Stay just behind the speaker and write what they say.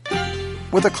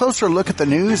with a closer look at the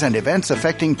news and events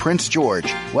affecting Prince George.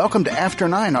 Welcome to After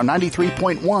 9 on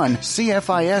 93.1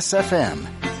 CFIS FM.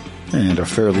 And a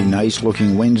fairly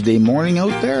nice-looking Wednesday morning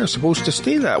out there. Supposed to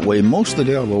stay that way most of the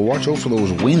day, although watch out for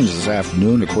those winds this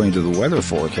afternoon, according to the weather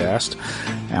forecast.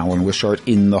 Alan Wishart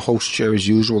in the host chair as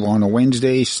usual on a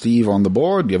Wednesday. Steve on the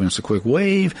board, giving us a quick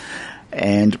wave.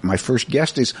 And my first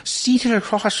guest is seated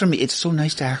across from me. It's so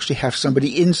nice to actually have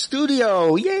somebody in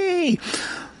studio. Yay!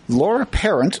 Laura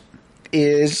Parent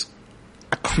is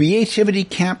a creativity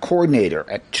camp coordinator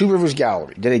at Two Rivers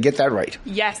Gallery. Did I get that right?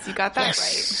 Yes, you got that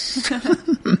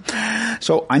right.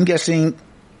 So I'm guessing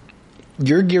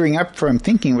you're gearing up for, I'm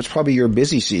thinking, what's probably your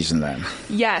busy season then.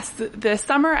 Yes, the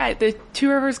summer at the Two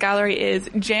Rivers Gallery is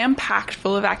jam-packed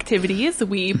full of activities.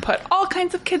 We put all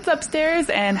kinds of kids upstairs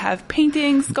and have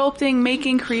painting, sculpting,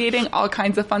 making, creating, all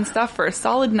kinds of fun stuff for a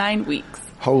solid 9 weeks.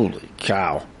 Holy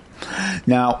cow.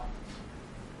 Now,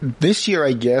 this year,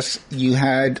 I guess, you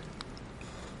had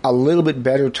a little bit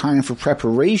better time for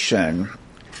preparation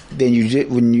than you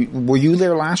did were you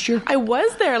there last year? I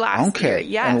was there last year,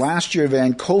 yes. And last year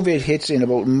then, COVID hits in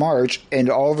about March, and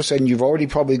all of a sudden you've already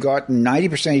probably got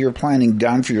 90% of your planning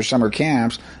done for your summer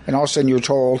camps, and all of a sudden you're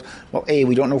told, well, A,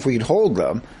 we don't know if we can hold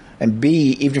them, and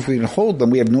B, even if we can hold them,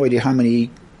 we have no idea how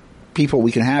many people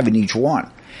we can have in each one.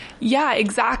 Yeah,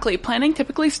 exactly. Planning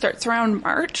typically starts around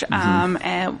March,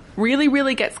 and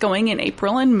really gets going in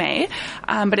April and May.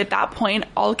 But at that point,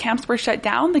 all camps were shut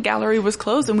down. The gallery was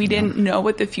closed, and we didn't know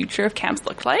what the future of camps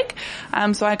looked like.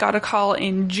 So I got a call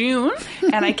in June,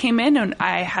 and I came in, and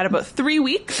I had about 3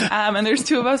 weeks. And there's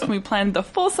two of us, and we planned the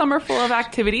full summer full of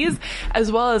activities,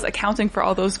 as well as accounting for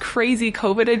all those crazy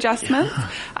COVID adjustments.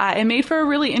 It made for a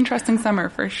really interesting summer,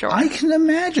 for sure. I can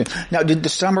imagine. Now, did the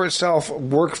summer itself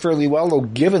work fairly well, though,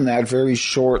 given that very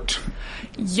short?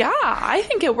 Yeah, I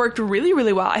think it worked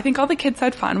really well. I think all the kids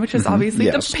had fun, which is obviously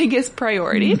the biggest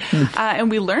priority.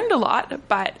 And we learned a lot,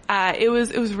 but it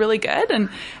was really good.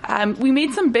 And we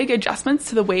made some big adjustments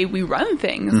to the way we run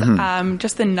things.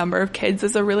 Just the number of kids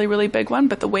is a really big one,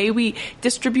 but the way we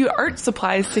distribute art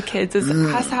supplies to kids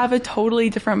has to have a totally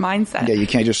different mindset. Yeah, you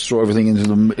can't just throw everything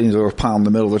into a pile in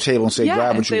the middle of the table and say,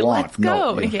 grab what you want. Let's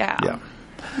go. Yeah.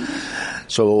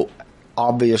 So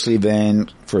obviously then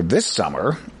for this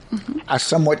summer, a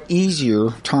somewhat easier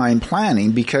time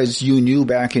planning because you knew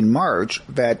back in March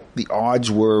that the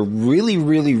odds were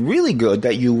really good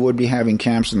that you would be having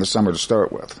camps in the summer to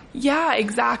start with. Yeah,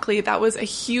 exactly. That was a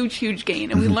huge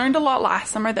gain. And we learned a lot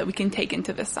last summer that we can take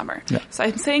into this summer. Yeah. So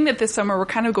I'm saying that this summer we're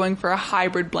kind of going for a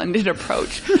hybrid blended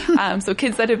approach. So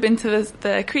kids that have been to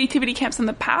the creativity camps in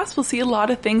the past will see a lot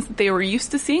of things that they were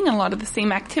used to seeing and a lot of the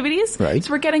same activities. Right.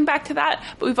 So we're getting back to that.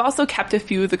 But we've also kept a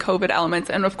few of the COVID elements.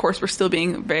 And of course, we're still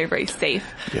being very safe.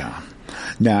 Yeah.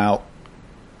 Now,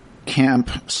 camp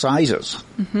sizes.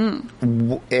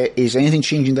 Is anything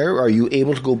changing there? Are you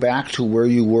able to go back to where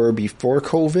you were before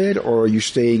COVID, or are you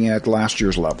staying at last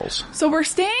year's levels? So we're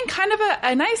staying kind of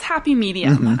a nice happy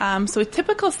medium. So a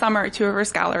typical summer at Two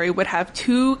Rivers Gallery would have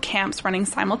 2 camps running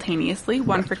simultaneously,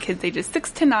 one for kids ages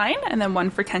 6 to 9 and then one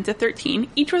for 10 to 13,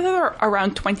 each with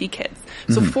around 20 kids.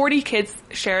 So 40 kids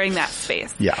sharing that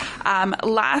space. Yeah.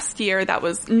 Last year that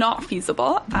was not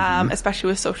feasible,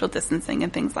 especially with social distancing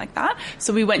and things like that.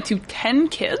 So we went to 10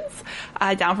 kids,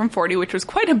 down from 40, which was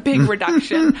quite a big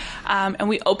reduction. And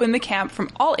we opened the camp from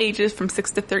all ages from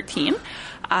 6 to 13.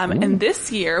 And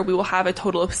this year we will have a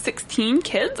total of 16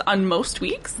 kids on most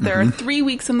weeks. There are 3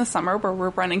 weeks in the summer where we're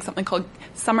running something called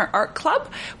Summer Art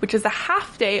Club, which is a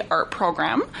half-day art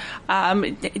program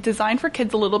designed for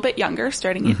kids a little bit younger,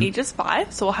 starting at ages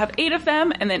 5. So we'll have 8 of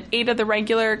them and then 8 of the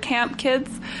regular camp kids,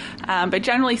 but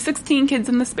generally 16 kids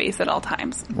in the space at all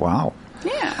times. Wow.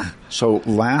 Yeah. So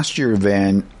last year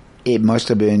then, it must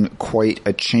have been quite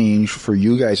a change for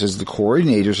you guys as the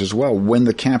coordinators as well. When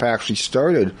the camp actually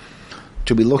started,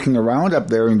 to be looking around up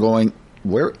there and going,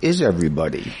 where is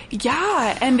everybody?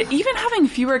 Yeah, and even having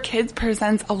fewer kids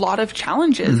presents a lot of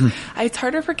challenges. It's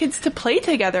harder for kids to play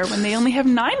together when they only have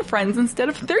 9 friends instead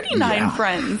of 39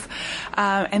 friends.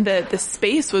 And the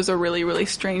space was a really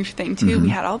strange thing too. We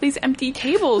had all these empty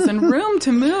tables and room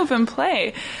to move and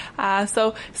play.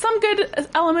 So some good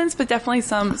elements, but definitely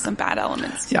some bad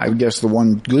elements too. Yeah, I guess the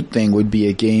one good thing would be,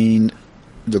 again,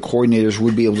 the coordinators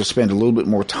would be able to spend a little bit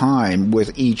more time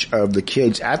with each of the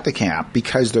kids at the camp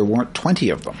because there weren't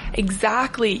 20 of them.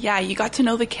 Exactly. Yeah, you got to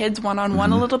know the kids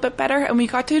one-on-one a little bit better, and we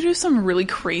got to do some really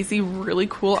crazy, really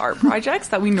cool art projects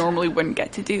that we normally wouldn't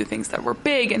get to do, things that were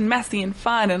big and messy and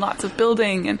fun and lots of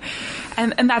building,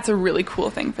 and that's a really cool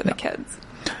thing for the kids.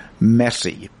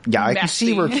 messy. Yeah, I can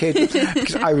see where kids,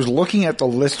 because I was looking at the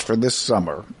list for this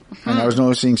summer, and I was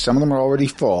noticing some of them are already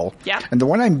full. Yeah. And the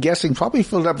one I'm guessing probably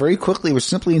filled up very quickly was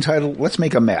simply entitled, Let's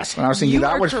Make a Mess. And I was thinking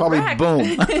that was correct.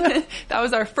 probably boom. That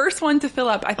was our first one to fill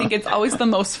up. I think it's always the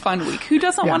most fun week. Who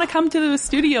doesn't want to come to the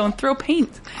studio and throw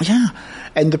paint? Yeah.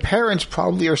 And the parents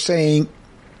probably are saying,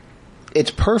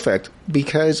 it's perfect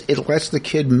because it lets the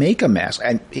kid make a mess,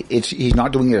 and he's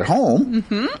not doing it at home.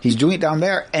 Mm-hmm. He's doing it down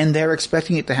there, and they're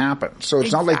expecting it to happen. So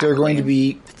it's not like they're going to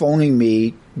be phoning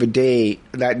me that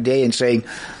day and saying,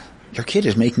 your kid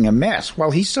is making a mess.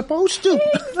 Well, he's supposed to.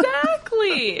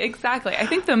 Exactly. I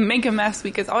think the Make a Mess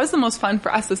week is always the most fun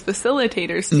for us as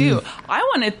facilitators too. I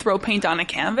want to throw paint on a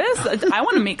canvas. I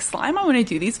want to make slime. I want to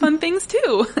do these fun things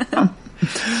too.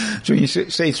 So you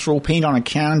say throw paint on a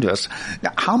canvas.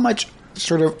 Now, how much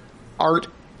sort of art,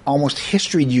 almost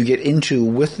history, do you get into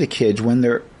with the kids when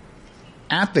they're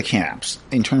at the camps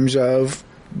in terms of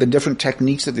the different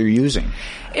techniques that they're using?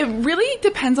 It really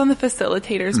depends on the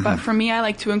facilitators, but for me, I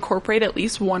like to incorporate at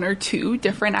least one or two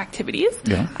different activities.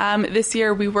 Yeah. This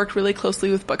year, we worked really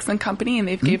closely with Books and Company, and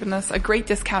they've given us a great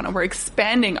discount, and we're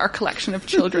expanding our collection of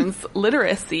children's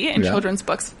literacy and children's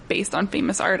books based on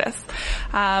famous artists.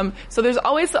 So there's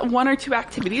always one or two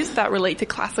activities that relate to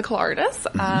classical artists,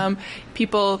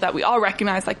 people that we all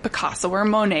recognize like Picasso or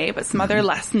Monet, but some other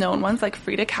less known ones like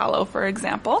Frida Kahlo, for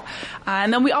example.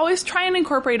 And then we always try and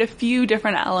incorporate a few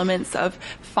different elements of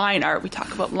fine art. We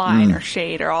talk about line or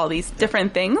shade or all these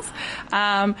different things.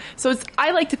 So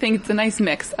I like to think it's a nice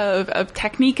mix of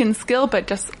technique and skill, but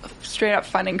just straight up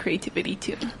fun and creativity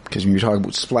too. Because when you talk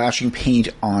about splashing paint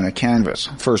on a canvas,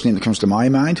 first name that comes to my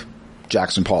mind,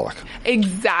 Jackson Pollock.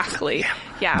 Exactly.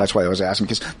 Yeah. That's why I was asking,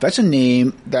 because that's a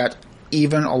name that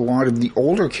even a lot of the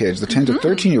older kids, the 10 to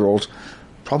 13-year-olds,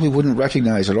 probably wouldn't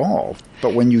recognize at all.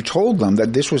 But when you told them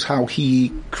that this was how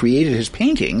he created his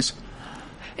paintings...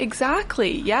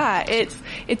 Exactly. Yeah.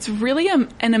 It's really an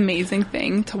amazing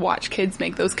thing to watch kids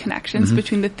make those connections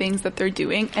between the things that they're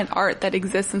doing and art that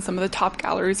exists in some of the top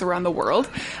galleries around the world.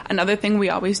 Another thing we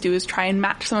always do is try and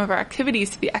match some of our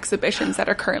activities to the exhibitions that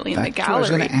are currently in the gallery.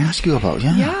 That's what I was going to ask you about.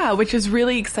 Yeah. Yeah, which is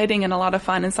really exciting and a lot of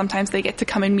fun. And sometimes they get to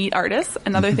come and meet artists.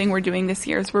 Another thing we're doing this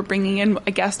year is we're bringing in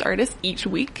a guest artist each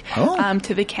week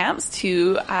to the camps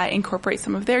to incorporate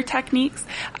some of their techniques.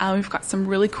 We've got some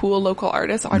really cool local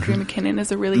artists. Audrey McKinnon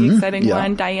is a really exciting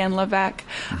one, Diane Levesque,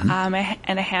 and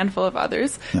a handful of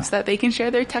others, so that they can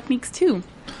share their techniques too.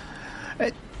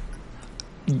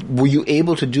 Were you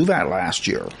able to do that last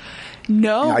year?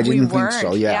 No, I didn't think weren't.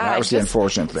 so. Yeah, that was the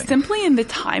unfortunate thing. Simply in the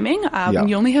timing, when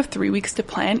you only have 3 weeks to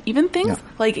plan, even things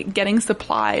like getting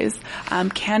supplies,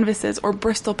 canvases or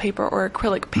Bristol paper or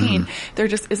acrylic paint, there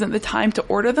just isn't the time to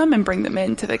order them and bring them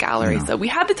into the gallery. So we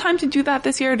had the time to do that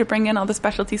this year, to bring in all the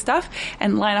specialty stuff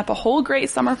and line up a whole great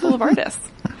summer full of artists.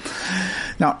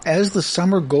 Now, as the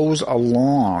summer goes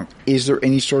along, is there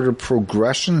any sort of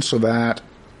progression so that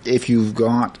if you've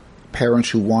got parents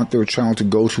who want their child to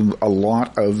go to a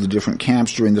lot of the different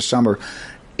camps during the summer,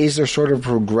 is there sort of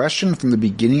progression from the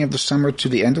beginning of the summer to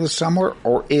the end of the summer,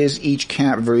 or is each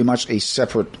camp very much a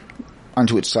separate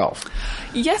unto itself?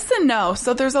 Yes and no.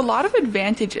 So there's a lot of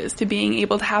advantages to being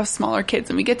able to have smaller kids,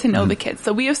 and we get to know the kids.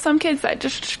 So we have some kids that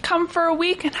just come for a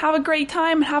week and have a great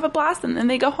time and have a blast, and then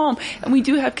they go home. And we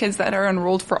do have kids that are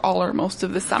enrolled for all or most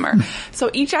of the summer. So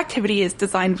each activity is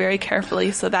designed very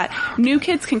carefully so that new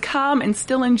kids can come and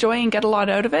still enjoy and get a lot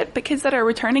out of it, but kids that are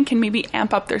returning can maybe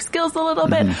amp up their skills a little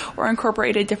bit or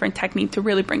incorporate a different technique to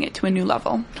really bring it to a new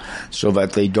level. So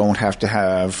that they don't have to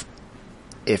have,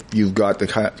 if you've got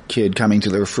the kid coming to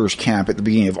their first camp at the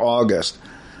beginning of August,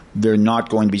 they're not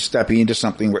going to be stepping into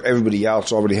something where everybody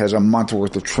else already has a month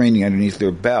worth of training underneath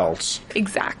their belts.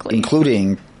 Exactly.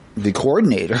 Including the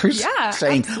coordinators. Yeah,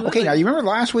 saying, absolutely. Okay, now you remember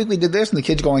last week we did this, and the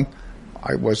kid's going,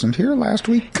 I wasn't here last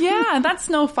week. Yeah, that's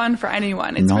no fun for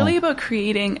anyone. It's really about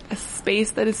creating a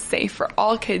space that is safe for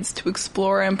all kids to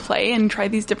explore and play and try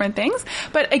these different things.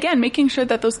 But again, making sure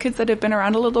that those kids that have been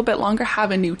around a little bit longer have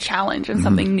a new challenge and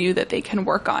something new that they can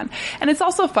work on. And it's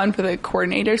also fun for the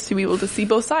coordinators to be able to see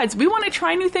both sides. We want to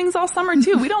try new things all summer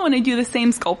too. We don't want to do the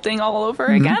same sculpting all over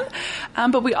again.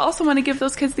 But we also want to give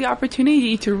those kids the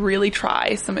opportunity to really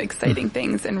try some exciting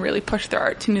things and really push their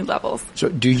art to new levels. So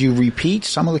do you repeat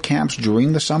some of the camps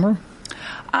during the summer?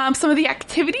 Some of the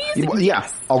activities? Yeah.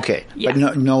 Okay. Yes.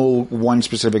 But no one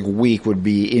specific week would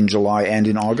be in July and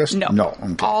in August? No.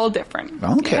 Okay. All different.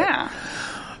 Okay. Yeah.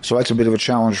 So that's a bit of a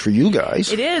challenge for you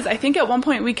guys. It is. I think at one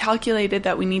point we calculated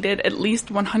that we needed at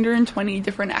least 120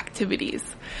 different activities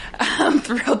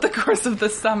throughout the course of the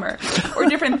summer, or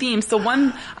different themes. So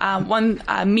one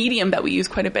medium that we use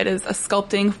quite a bit is a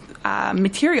sculpting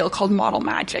material called Model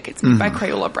Magic. It's made by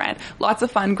Crayola brand. Lots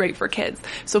of fun, great for kids.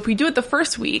 So if we do it the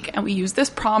first week and we use this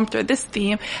prompt or this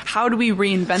theme, how do we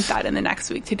reinvent that in the next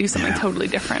week to do something totally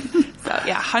different? So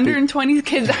 120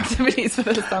 kids activities for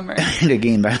the summer. And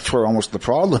again, that's where almost the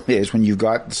problem is when you've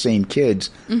got the same kids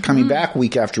coming back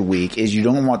week after week, is you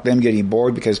don't want them getting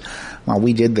bored because, well,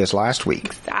 we did this last week.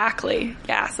 Exactly.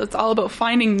 Yeah. So it's all about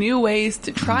finding new ways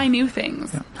to try new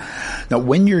things. Yeah. Now,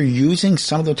 when you're using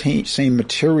some of the same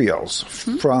materials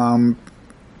from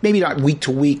maybe not week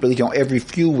to week, but every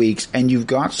few weeks, and you've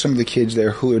got some of the kids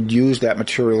there who had used that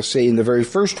material, say, in the very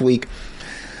first week,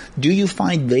 do you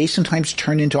find they sometimes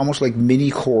turn into almost like mini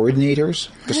coordinators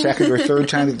the second or third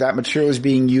time that material is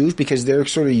being used because they're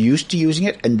sort of used to using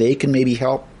it and they can maybe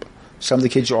help some of the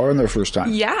kids who are on their first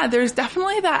time? Yeah, there's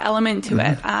definitely that element to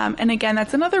it. And again,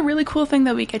 that's another really cool thing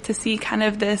that we get to see, kind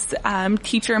of this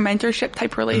teacher mentorship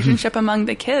type relationship among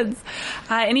the kids.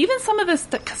 And even some of this,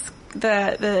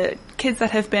 the kids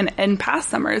that have been in past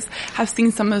summers have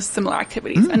seen some of those similar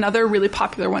activities. Another really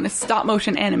popular one is stop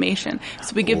motion animation.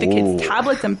 So we give the kids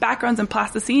tablets and backgrounds and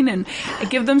plasticine and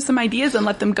give them some ideas and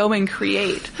let them go and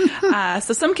create.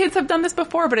 So some kids have done this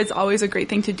before, but it's always a great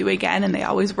thing to do again, and they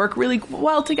always work really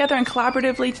well together and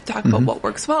collaboratively to talk about what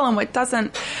works well and what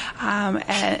doesn't.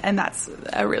 And that's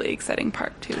a really exciting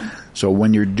part too. So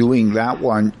when you're doing that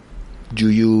one, do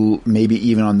you, maybe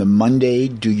even on the Monday,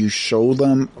 do you show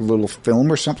them a little film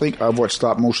or something of what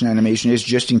stop motion animation is,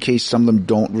 just in case some of them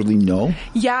don't really know?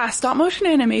 Yeah, stop motion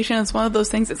animation is one of those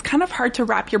things it's kind of hard to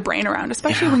wrap your brain around,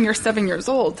 especially when you're 7 years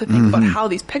old, to think about how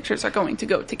these pictures are going to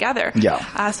go together.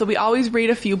 Yeah. So we always read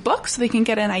a few books so they can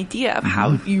get an idea of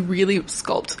how you really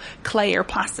sculpt clay or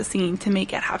plasticine to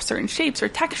make it have certain shapes or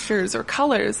textures or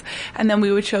colors. And then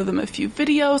we would show them a few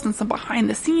videos and some behind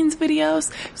the scenes videos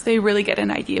so they really get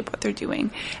an idea of what they're doing.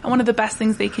 And one of the best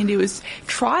things they can do is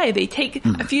try. They take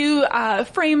a few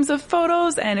frames of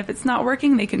photos, and if it's not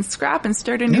working, they can scrap and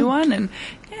start a new one. And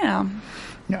yeah,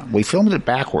 we filmed it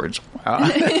backwards.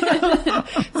 Sometimes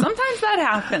that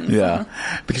happens. Yeah,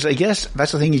 because I guess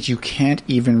that's the thing, is you can't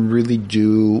even really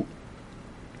do,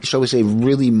 shall we say,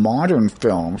 really modern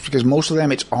films, because most of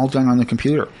them, it's all done on the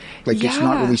computer. Like, it's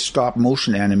not really stop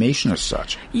motion animation as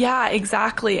such. Yeah,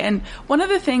 exactly. And one of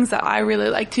the things that I really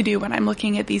like to do when I'm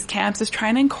looking at these camps is try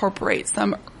and incorporate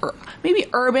some maybe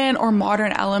urban or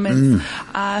modern elements.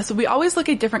 So we always look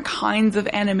at different kinds of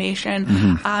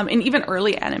animation, and even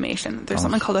early animation. There's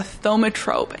something called a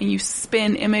thaumatrope, and you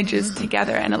spin images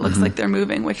together and it looks like they're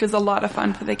moving, which is a lot of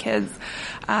fun for the kids.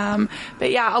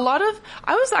 But yeah,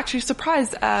 I was actually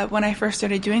surprised when I first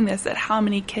started doing this at how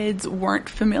many kids weren't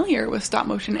familiar with stop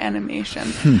motion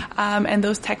animation and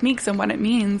those techniques and what it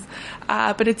means.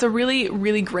 But it's a really,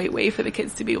 really great way for the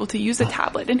kids to be able to use a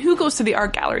tablet. And who goes to the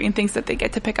art gallery and thinks that they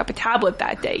get to pick up a tablet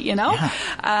that day, you know?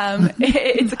 Yeah.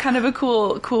 It's a kind of a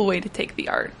cool way to take the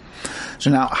art. So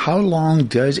now, how long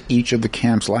does each of the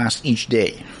camps last each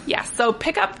day? Yeah, so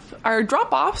our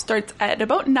drop-off starts at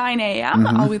about 9 a.m.,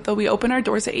 although we open our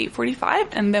doors at 8:45,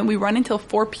 and then we run until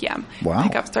 4 p.m. Wow.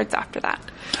 Pickup starts after that.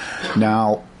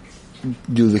 Now,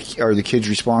 are the kids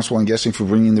responsible, I'm guessing, for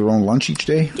bringing their own lunch each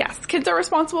day? Yes, kids are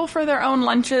responsible for their own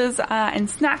lunches and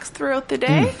snacks throughout the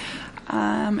day.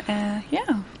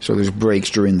 Yeah. So there's breaks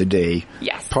during the day.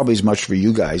 Yes. Probably as much for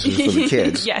you guys as for the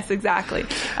kids. Yes, exactly.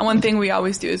 And one thing we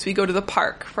always do is we go to the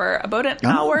park for about an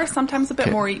hour, sometimes a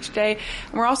bit more each day.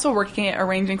 And we're also working at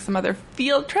arranging some other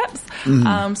field trips.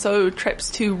 So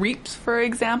trips to Reaps, for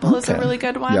example, is a really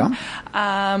good one.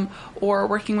 Yeah. Or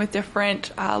working with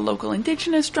different local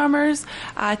Indigenous drummers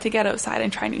to get outside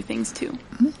and try new things too.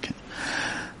 Okay.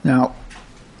 Now,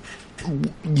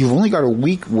 you've only got a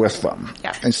week with them.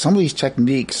 Yeah. And some of these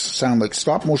techniques sound like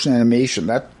stop motion animation.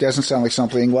 That doesn't sound like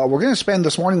something, well, we're going to spend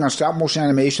this morning on stop motion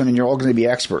animation and you're all going to be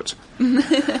experts.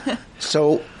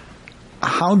 So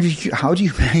how do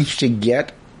you manage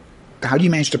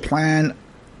to plan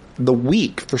the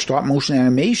week for stop motion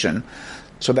animation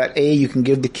so that you can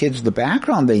give the kids the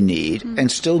background they need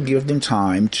and still give them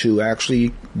time to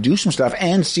actually do some stuff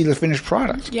and see the finished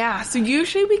product? Yeah, so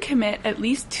usually we commit at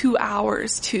least 2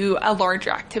 hours to a larger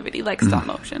activity like stop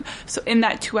motion. So in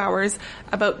that 2 hours,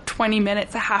 about 20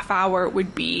 minutes, a half hour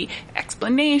would be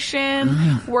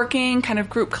explanation, working, kind of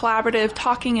group collaborative,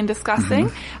 talking and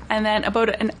discussing, and then about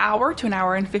an hour to an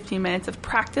hour and 15 minutes of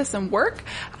practice and work,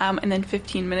 and then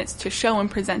 15 minutes to show and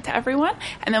present to everyone,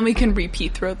 and then we can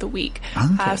repeat throughout the week.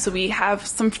 So we have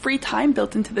some free time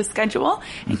built into the schedule,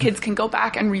 and kids can go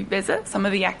back and revisit some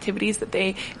of the activities that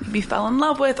they maybe fell in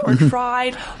love with or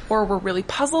tried or were really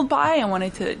puzzled by and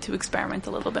wanted to experiment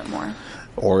a little bit more.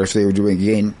 Or if they were doing,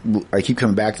 again, I keep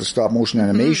coming back to stop motion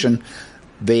animation,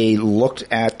 they looked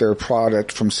at their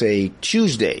product from, say,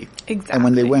 Tuesday. Exactly. And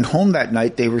when they went home that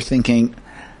night, they were thinking,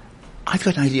 I've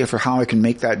got an idea for how I can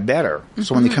make that better. Mm-hmm.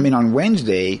 So when they come in on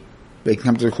Wednesday, they can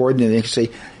come to the coordinator and they can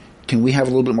say, can we have a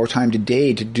little bit more time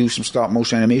today to do some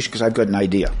stop-motion animation because I've got an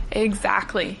idea?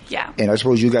 Exactly, yeah. And I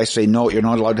suppose you guys say, no, you're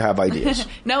not allowed to have ideas.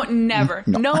 No, never.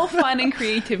 No fun and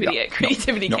creativity at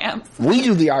creativity camps. We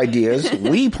do the ideas.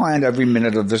 We plan every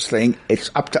minute of this thing. It's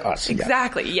up to us.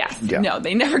 Exactly, yes. Yeah. No,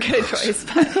 they never get a choice.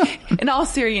 But in all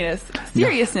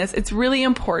seriousness, it's really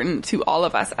important to all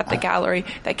of us at the gallery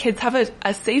that kids have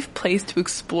a safe place to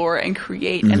explore and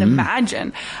create and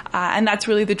imagine. And that's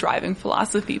really the driving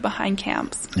philosophy behind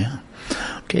camps. Yeah.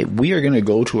 Okay, we are going to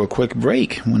go to a quick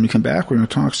break. When we come back, we're going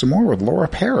to talk some more with Laura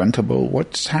Parent about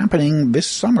what's happening this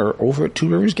summer over at Two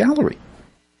Rivers Gallery.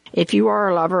 If you are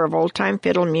a lover of old-time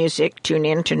fiddle music, tune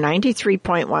in to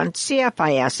 93.1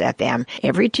 CFIS-FM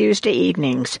every Tuesday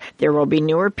evenings. There will be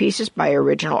newer pieces by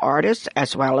original artists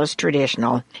as well as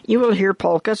traditional. You will hear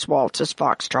polkas, waltzes,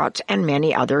 foxtrots, and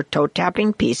many other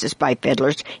toe-tapping pieces by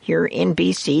fiddlers here in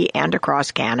BC and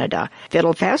across Canada.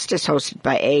 Fiddle Fest is hosted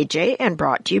by AJ and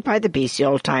brought to you by the BC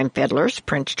Old-Time Fiddlers,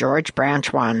 Prince George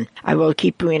Branch 1. I will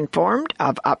keep you informed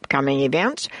of upcoming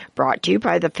events brought to you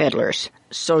by the Fiddlers.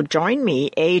 So join me,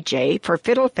 AJ, for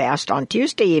Fiddle Fest on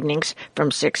Tuesday evenings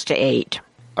from 6 to 8.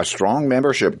 A strong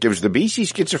membership gives the BC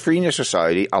Schizophrenia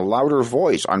Society a louder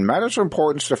voice on matters of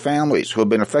importance to families who have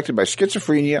been affected by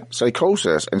schizophrenia,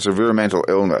 psychosis, and severe mental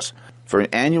illness. For an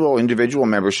annual individual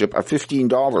membership of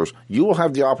 $15, you will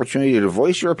have the opportunity to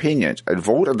voice your opinions and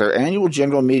vote at their annual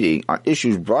general meeting on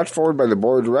issues brought forward by the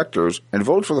board of directors and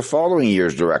vote for the following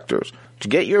year's directors. To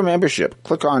get your membership,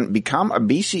 click on Become a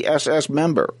BCSS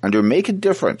member under Make a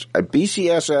Difference at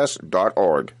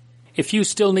bcss.org. If you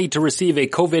still need to receive a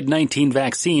COVID-19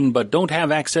 vaccine but don't have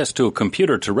access to a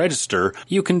computer to register,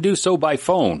 you can do so by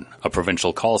phone. A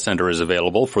provincial call center is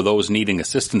available for those needing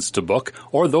assistance to book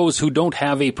or those who don't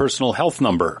have a personal health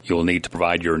number. You will need to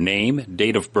provide your name,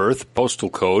 date of birth, postal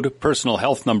code, personal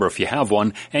health number if you have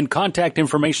one, and contact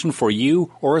information for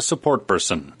you or a support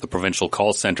person. The provincial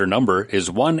call center number is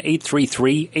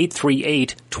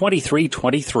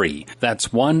 1-833-838-2323. That's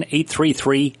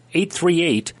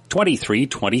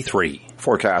 1-833-838-2323.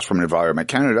 Forecast from Environment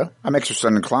Canada. A mix of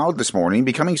sun and cloud this morning,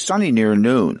 becoming sunny near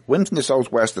noon. Wind from the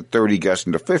southwest at 30,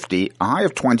 gusting to 50, a high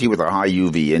of 20 with a high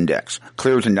UV index.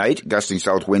 Clear tonight, gusting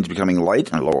south winds becoming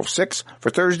light and a low of 6. For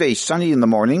Thursday, sunny in the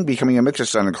morning, becoming a mix of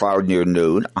sun and cloud near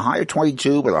noon, a high of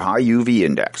 22 with a high UV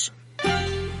index.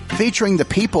 Featuring the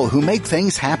people who make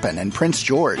things happen in Prince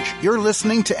George, you're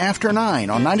listening to After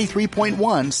 9 on 93.1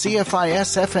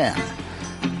 CFIS-FM.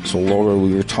 So, Laura,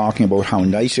 we were talking about how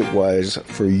nice it was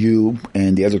for you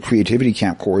and the other creativity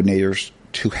camp coordinators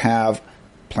to have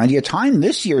plenty of time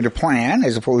this year to plan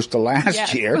as opposed to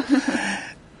last year.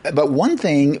 But one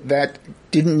thing that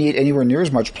didn't need anywhere near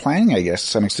as much planning, I guess, to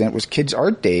some extent, was Kids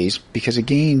Art Days, because,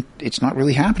 again, it's not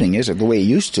really happening, is it, the way it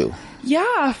used to?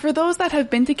 Yeah, for those that have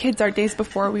been to Kids Art Days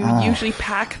before, we would usually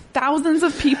pack thousands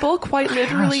of people, quite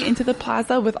literally, into the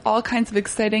plaza with all kinds of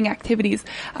exciting activities.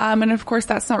 And of course,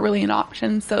 that's not really an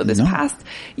option. So this past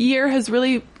year has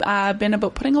really been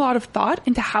about putting a lot of thought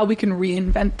into how we can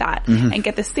reinvent that and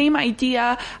get the same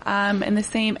idea and the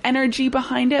same energy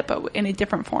behind it, but in a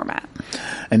different format.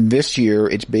 And this year,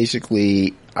 it's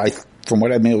basically, from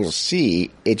what I've been able to see,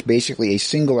 it's basically a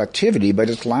single activity, but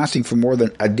it's lasting for more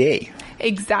than a day.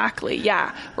 Exactly,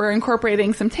 yeah. We're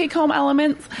incorporating some take-home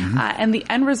elements, and the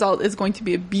end result is going to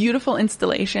be a beautiful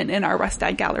installation in our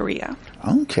Rustad Galleria.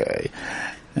 Okay.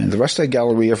 And the Rustad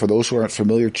Galleria, for those who aren't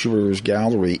familiar, Two Rivers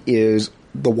Gallery, is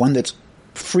the one that's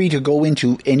free to go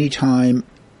into any time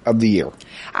of the year.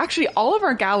 Actually, all of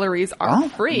our galleries are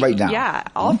free. Right now. Yeah,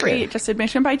 all free, just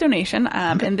admission by donation.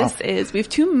 And this we have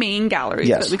two main galleries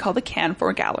that we call the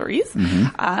Canfor galleries.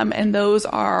 And those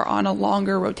are on a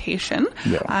longer rotation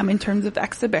in terms of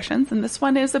exhibitions. And this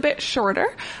one is a bit shorter.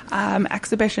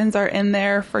 Exhibitions are in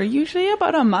there for usually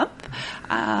about a month.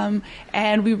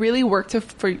 And we really work to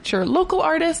feature local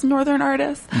artists, northern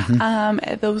artists,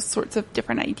 those sorts of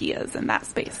different ideas in that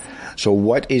space. So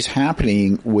what is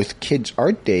happening with Kids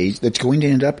Art Days that's going to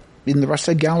end up in the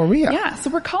Rustad Galleria? Yeah,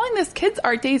 so we're calling this Kids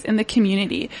Art Days in the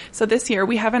Community. So this year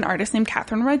we have an artist named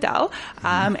Catherine Riddell,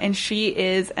 and she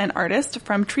is an artist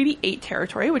from Treaty 8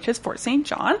 territory, which is Fort St.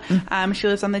 John. She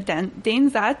lives on the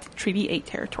Danesat Treaty 8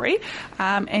 territory,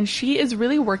 and she is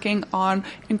really working on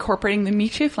incorporating the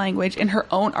Michif language in her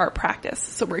own art practice.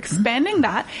 So we're expanding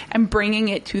that and bringing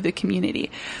it to the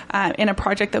community in a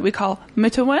project that we call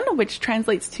Mitawin, which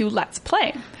translates to Let's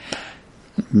Play.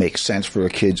 Makes sense for a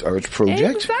kids' arts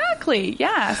project. Exactly. quickly.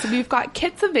 Yeah. So we've got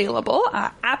kits available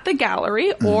at the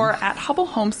gallery or at Hubble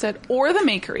Homestead or the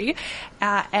Makery.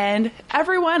 And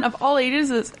everyone of all ages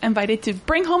is invited to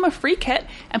bring home a free kit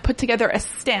and put together a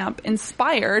stamp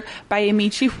inspired by a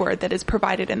Mead-Chief word that is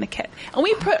provided in the kit. And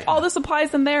we put all the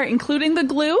supplies in there, including the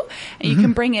glue. And you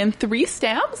can bring in 3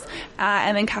 stamps.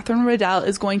 And then Catherine Riddell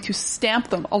is going to stamp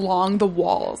them along the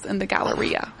walls in the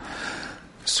Galleria.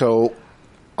 So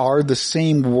are the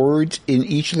same words in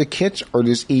each of the kits, or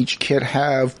does each kit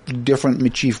have different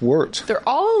Mead-Chief words? They're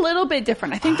all a little bit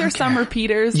different. I think there's some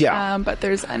repeaters, but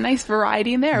there's a nice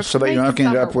variety in there. So that you're not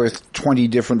going to end up with 20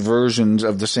 different versions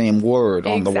of the same word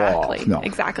on the wall. No.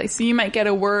 Exactly. So you might get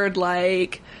a word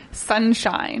like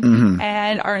sunshine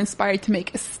and are inspired to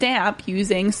make a stamp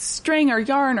using string or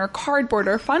yarn or cardboard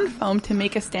or fun foam to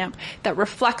make a stamp that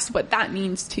reflects what that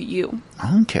means to you.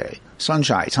 Okay.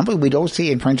 Sunshine, something we don't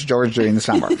see in Prince George during the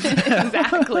summer.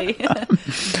 Exactly.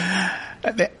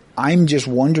 I'm just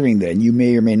wondering then, you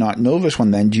may or may not know this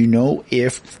one then, do you know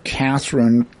if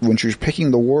Catherine, when she was picking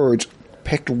the words,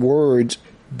 picked words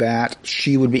that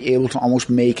she would be able to almost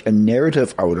make a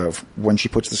narrative out of when she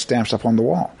puts the stamps up on the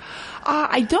wall?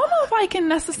 I don't know if I can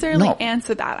necessarily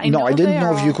answer that. I didn't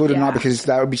know if you could or not, because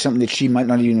that would be something that she might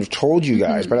not even have told you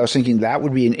guys. But I was thinking that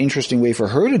would be an interesting way for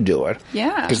her to do it.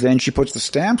 Yeah. Because then she puts the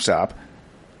stamps up,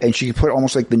 and she could put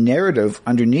almost like the narrative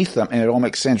underneath them, and it all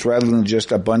makes sense rather than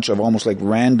just a bunch of almost like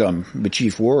random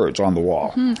Mead-Chief words on the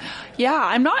wall. Yeah,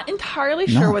 I'm not entirely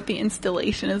sure what the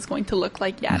installation is going to look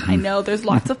like yet. I know there's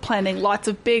lots of planning, lots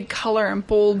of big color and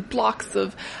bold blocks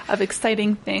of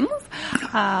exciting things.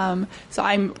 So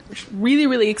I'm really,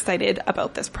 really excited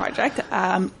about this project.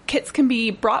 Kits can be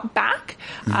brought back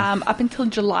up until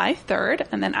July 3rd,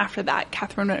 and then after that,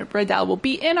 Catherine Riddell will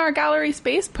be in our gallery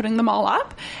space putting them all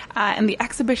up, and the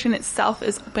exhibition itself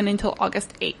is open until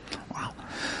August 8th. Wow.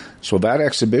 So that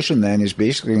exhibition then is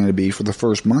basically going to be for the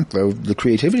first month of the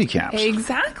creativity camps.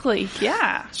 Exactly,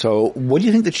 yeah. So what do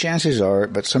you think the chances are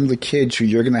that some of the kids who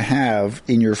you're going to have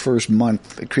in your first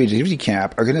month at creativity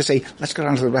camp are going to say, let's go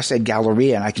down to the West Side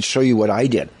Galleria and I can show you what I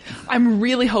did? I'm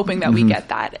really hoping that we get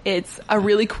that. It's a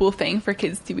really cool thing for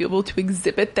kids to be able to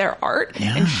exhibit their art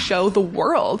and show the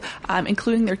world,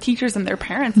 including their teachers and their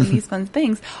parents and these fun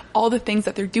things, all the things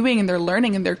that they're doing and they're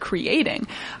learning and they're creating.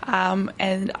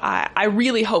 And I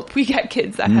really hope we get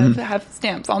kids that have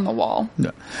stamps on the wall.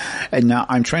 Yeah. And now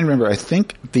I'm trying to remember, I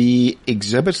think the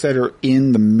exhibits that are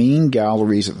in the main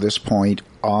galleries at this point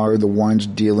are the ones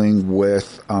dealing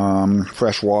with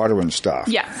fresh water and stuff.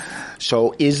 Yes.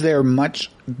 So is there much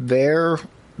there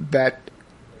that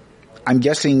I'm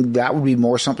guessing that would be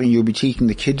more something you'll be taking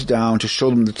the kids down to show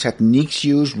them the techniques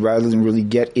used rather than really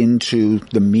get into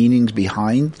the meanings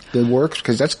behind the works?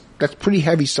 Because that's pretty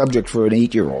heavy subject for an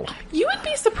 8-year-old. You would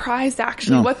be surprised,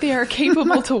 actually, what they are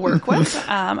capable to work with.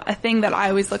 A thing that I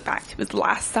always look back to was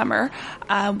last summer.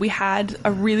 We had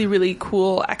a really, really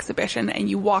cool exhibition, and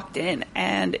you walked in,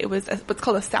 and it was what's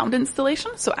called a sound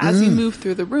installation. So as you move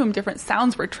through the room, different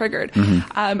sounds were triggered.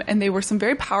 And they were some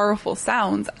very powerful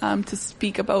sounds to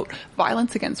speak about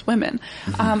violence against women.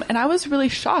 And I was really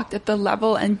shocked at the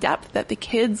level and depth that the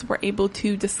kids were able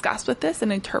to discuss with this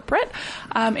and interpret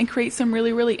and create some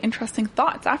really, really interesting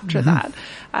thoughts after that.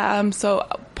 So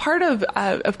part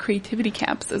of creativity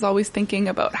camps is always thinking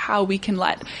about how we can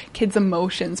let kids'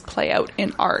 emotions play out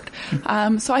in art.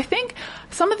 So I think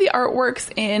some of the artworks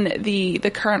in the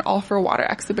current All for Water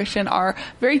exhibition are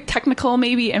very technical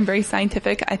maybe and very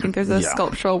scientific. I think there's a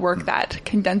sculptural work that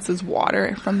condenses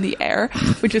water from the air,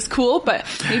 which is cool, but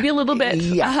maybe a little bit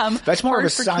that's more of a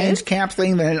science camp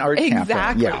thing than an art camp thing.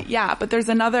 Exactly, yeah. But there's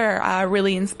another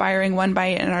really inspiring one by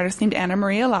an artist named Anna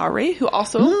Maria Lowry, who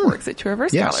also works at Two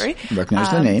Rivers Gallery. Recognize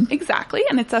the name. Exactly,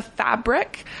 and it's a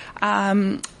fabric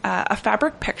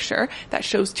picture that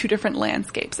shows 2 different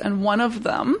landscapes, and one of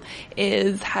them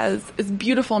is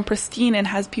beautiful and pristine and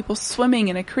has people swimming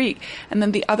in a creek, and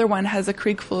then the other one has a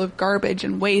creek full of garbage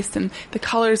and waste, and the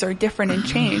colors are different and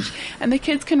change, and the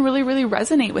kids can really, really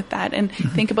resonate with that and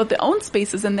think about their own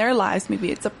spaces in their lives.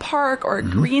 Maybe it's a park or a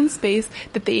green space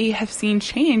that they have seen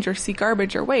change or see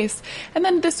garbage or waste, and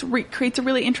then this creates a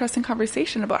really interesting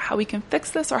conversation about how we can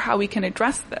fix this or how we can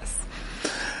address this.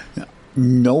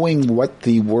 Knowing what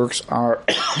the works are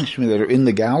that are in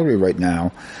the gallery right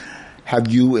now, have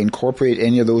you incorporated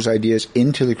any of those ideas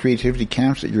into the creativity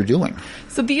camps that you're doing?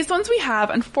 So these ones we have.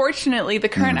 Unfortunately, the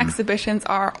current exhibitions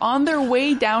are on their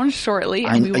way down shortly.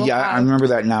 And we will I remember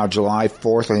that now. July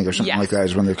 4th, I think, or something like that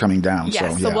is when they're coming down.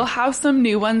 Yes, so we'll have some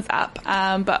new ones up.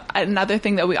 But another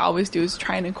thing that we always do is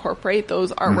try and incorporate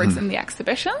those artworks in the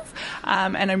exhibitions.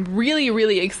 And I'm really,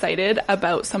 really excited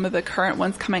about some of the current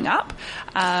ones coming up.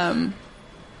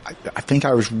 I think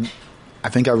I was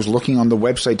looking on the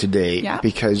website today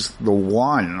because the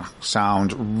one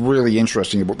sounds really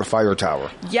interesting about the fire tower.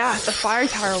 Yeah, the fire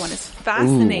tower one is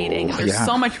fascinating. Ooh, There's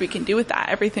so much we can do with that.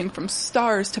 Everything from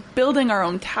stars to building our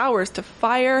own towers to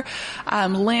fire,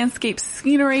 landscape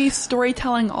scenery,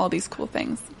 storytelling, all these cool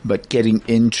things. But getting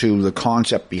into the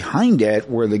concept behind it,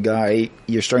 where the guy,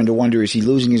 you're starting to wonder, is he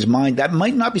losing his mind? That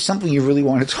might not be something you really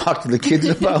want to talk to the kids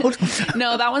about.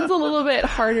 No, that one's a little bit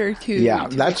harder to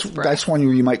that's one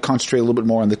where you might concentrate a little bit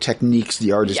more on the techniques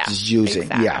the artist is using.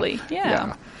 Exactly.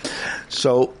 Yeah.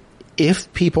 So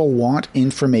if people want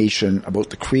information about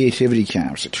the creativity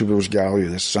camps at Two Rivers Gallery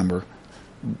this summer,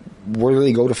 where do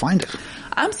they go to find it?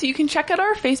 So you can check out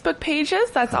our Facebook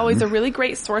pages. That's always a really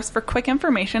great source for quick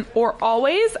information, or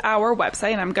always our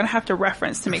website. And I'm going to have to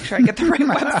reference to make sure I get the right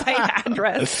website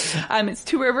address. It's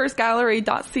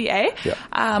tworiversgallery.ca.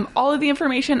 Yeah. All of the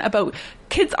information about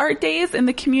Kids Art Days in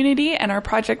the community and our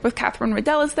project with Catherine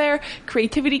Riddell is there,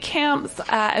 creativity camps,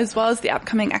 as well as the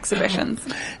upcoming exhibitions.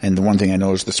 And the one thing I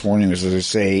noticed this morning is that they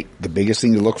say the biggest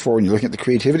thing to look for when you're looking at the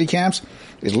creativity camps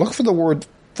is look for the word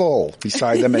full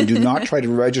beside them and do not try to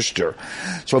register.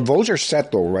 So those are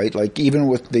set though, right? Like even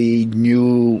with the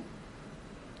new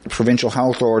provincial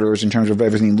health orders in terms of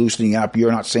everything loosening up,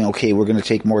 you're not saying, okay, we're going to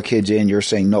take more kids in. You're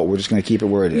saying, no, we're just going to keep it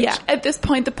where it is. Yeah. At this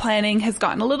point, the planning has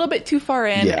gotten a little bit too far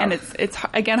in and it's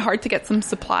again hard to get some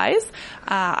supplies.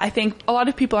 I think a lot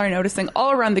of people are noticing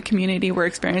all around the community we're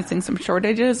experiencing some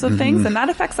shortages of things, and that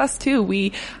affects us too.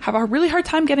 We have a really hard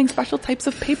time getting special types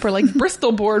of paper like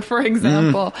Bristol board, for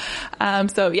example.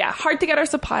 So yeah, hard to get our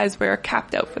supplies. We're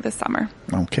capped out for the summer.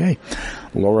 Okay.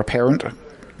 Laura Parent,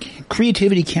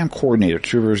 Creativity Camp Coordinator at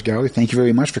Two Rivers Gallery, thank you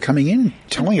very much for coming in and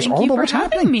telling us all about what's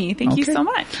happening. Thank you so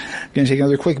much. Going to take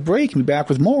another quick break and be back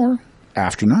with more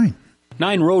after 9.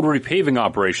 9 road repaving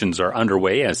operations are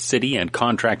underway as city and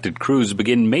contracted crews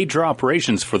begin major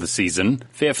operations for the season.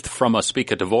 5th from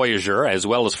Ospika to Voyageur, as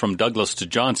well as from Douglas to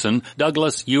Johnson,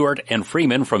 Douglas, Ewart, and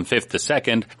Freeman from 5th to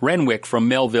 2nd, Renwick from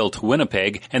Melville to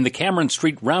Winnipeg, and the Cameron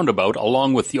Street roundabout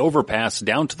along with the overpass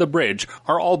down to the bridge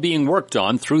are all being worked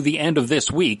on through the end of this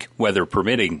week, weather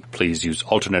permitting. Please use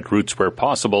alternate routes where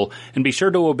possible, and be sure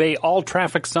to obey all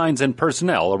traffic signs and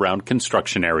personnel around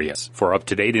construction areas. For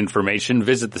up-to-date information,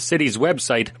 visit the city's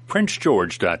website,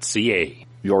 princegeorge.ca.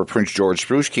 Your Prince George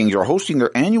Spruce Kings are hosting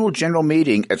their annual general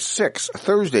meeting at 6,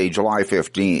 Thursday, July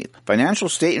 15th. Financial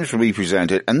statements will be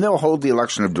presented and they'll hold the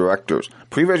election of directors.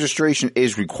 Pre-registration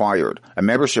is required. A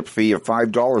membership fee of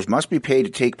 $5 must be paid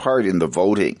to take part in the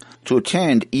voting. To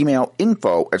attend, email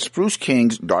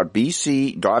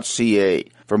info@sprucekings.bc.ca.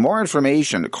 For more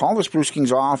information, call the Spruce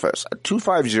Kings office at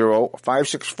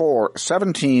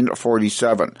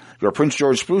 250-564-1747. Your Prince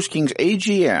George Spruce Kings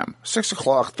AGM, 6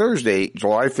 o'clock Thursday,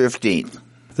 July 15th.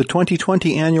 The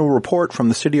 2020 annual report from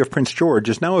the City of Prince George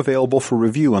is now available for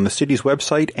review on the city's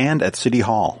website and at City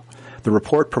Hall. The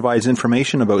report provides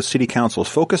information about City Council's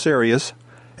focus areas,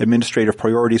 administrative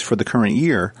priorities for the current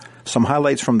year, some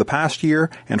highlights from the past year,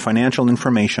 and financial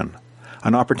information.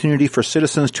 An opportunity for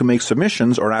citizens to make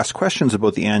submissions or ask questions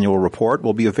about the annual report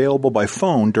will be available by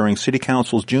phone during City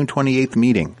Council's June 28th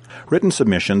meeting. Written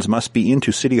submissions must be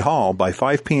into City Hall by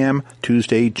 5 p.m.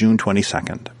 Tuesday, June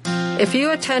 22nd. If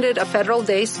you attended a federal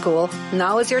day school,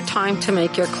 now is your time to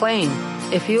make your claim.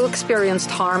 If you experienced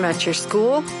harm at your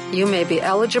school, you may be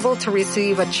eligible to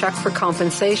receive a check for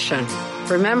compensation.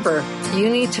 Remember, you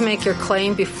need to make your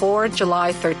claim before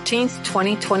July 13th,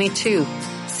 2022.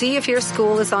 See if your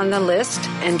school is on the list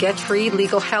and get free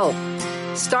legal help.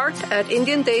 Start at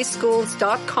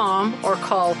IndianDaySchools.com or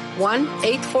call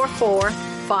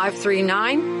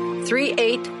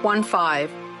 1-844-539-3815.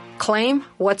 Claim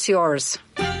what's yours.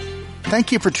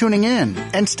 Thank you for tuning in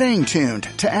and staying tuned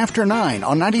to After 9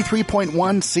 on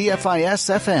 93.1 CFIS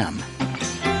FM.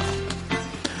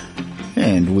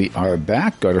 And we are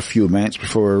back. Got a few minutes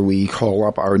before we call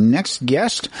up our next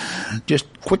guest. Just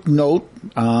quick note,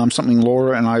 something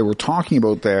Laura and I were talking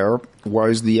about there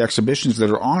was the exhibitions that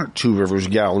are on at Two Rivers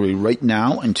Gallery right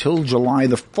now until July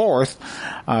the 4th.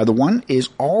 The one is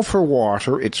All for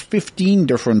Water. It's 15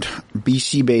 different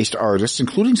BC-based artists,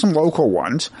 including some local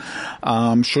ones.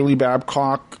 Shirley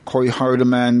Babcock, Corey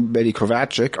Hardiman, Betty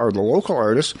Kovacic are the local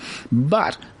artists,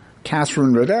 but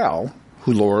Catherine Riddell,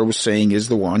 who Laura was saying is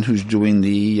the one who's doing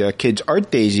the Kids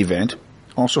Art Days event,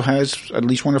 also has at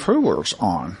least one of her works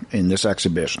on in this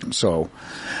exhibition. So,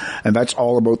 and that's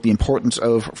all about the importance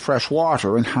of fresh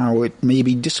water and how it may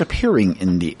be disappearing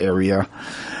in the area.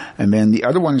 And then the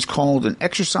other one is called An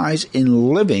Exercise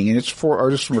in Living, and it's for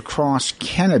artists from across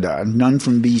Canada, none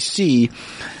from BC.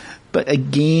 But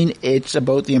again, it's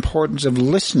about the importance of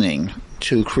listening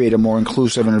to create a more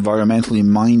inclusive and environmentally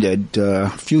minded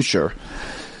future.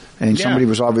 And somebody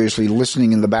was obviously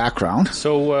listening in the background.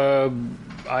 So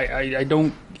I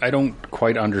don't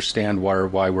quite understand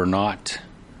why we're not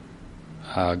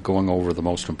going over the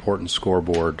most important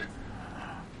scoreboard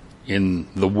in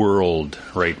the world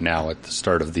right now at the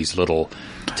start of these little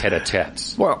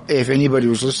tete-a-tetes. Well, if anybody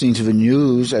was listening to the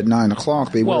news at 9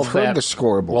 o'clock, they would have heard the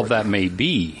scoreboard. Well, that may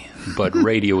be, but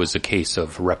radio is a case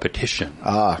of repetition.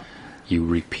 You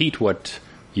repeat what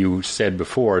you said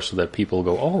before so that people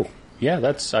go, oh,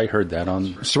 yeah, I heard that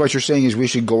on... So what you're saying is we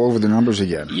should go over the numbers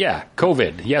again? Yeah,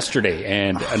 COVID yesterday,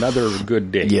 and another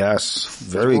good day. Yes,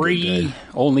 very good day.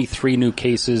 Only 3 new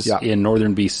cases in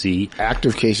northern BC.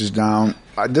 Active cases down.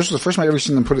 This was the first time I've ever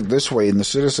seen them put it this way in the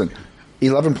Citizen.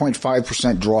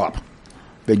 11.5% drop.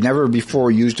 They'd never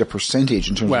before used a percentage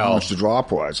in terms of how much the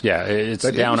drop was. Yeah, it's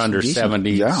down under decent.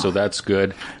 70, so that's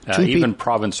good. Even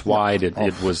province-wide,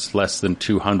 it was less than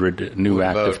 200 new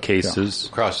active cases.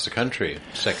 Across the country,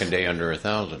 second day under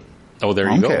 1,000. Oh,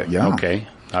 there you go. Yeah. Okay.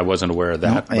 I wasn't aware of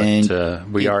that,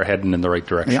 but we are heading in the right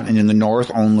direction. Yeah, and in the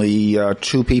north, only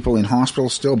 2 people in hospital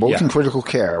still, both in critical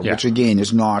care, which again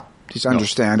is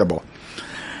understandable.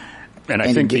 And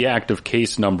I think the active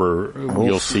case number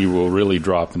you'll see will really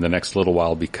drop in the next little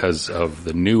while because of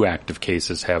the new active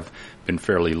cases have been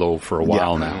fairly low for a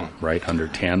while now, right? Under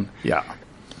 10. Yeah.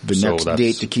 The next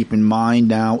date to keep in mind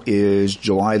now is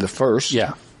July the 1st.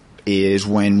 Yeah. Is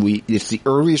when it's the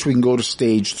earliest we can go to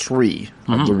stage 3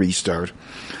 of the restart.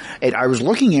 And I was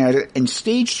looking at it, in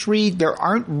stage 3, there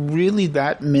aren't really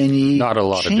that many Not a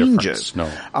lot changes. Of difference,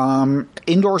 no.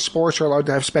 Indoor sports are allowed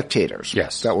to have spectators.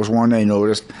 Yes. That was one I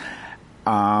noticed.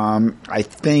 I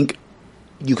think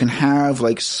you can have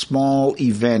like small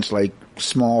events, like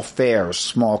small fairs,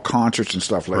 small concerts and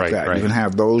stuff like that. Right. You can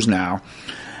have those now.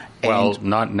 Well,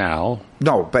 not now.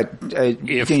 No, but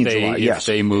if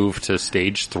they move to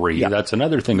stage 3, that's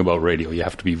another thing about radio. You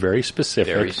have to be very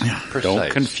specific. Don't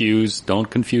confuse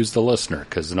the listener,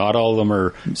 because not all of them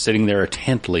are sitting there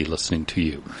intently listening to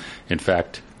you. In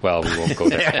fact, well, we won't go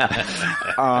there.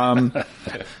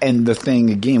 And the thing,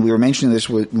 again, we were mentioning this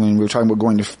when we were talking about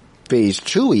going to phase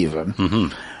 2 even.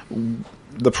 Mm-hmm.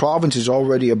 The province is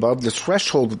already above the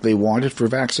threshold that they wanted for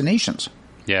vaccinations.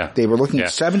 Yeah. They were looking at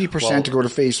 70% to go to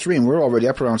phase 3, and we're already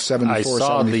up around 74, 75.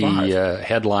 I saw the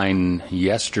headline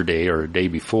yesterday or day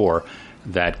before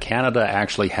that Canada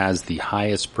actually has the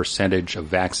highest percentage of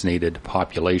vaccinated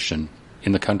population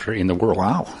in the country, in the world.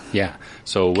 Wow. Yeah.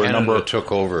 So we're Canada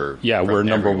took over. Yeah, we're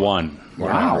number one.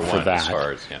 Wow. For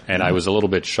that. And I was a little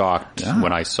bit shocked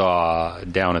when I saw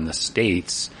down in the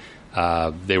States,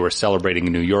 they were celebrating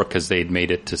in New York because they'd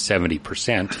made it to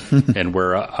 70%, and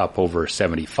we're up over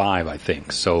 75, I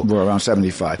think. So we're around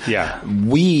 75. Yeah.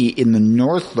 We in the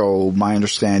north, though, my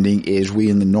understanding is we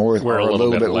in the north we're are a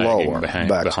little bit lower.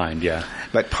 Behind, yeah.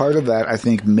 But part of that, I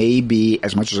think, may be,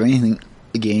 as much as anything,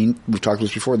 again, we've talked about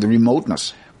this before, the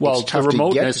remoteness. Well, it's tough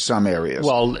to get to some areas.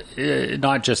 Well,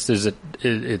 not just is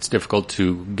it's difficult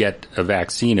to get a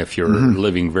vaccine if you're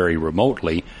living very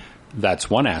remotely. That's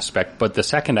one aspect. But the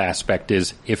second aspect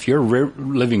is if you're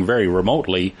living very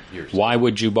remotely, why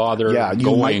would you bother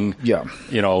going,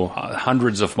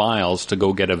 hundreds of miles to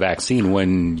go get a vaccine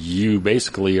when you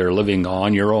basically are living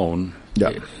on your own?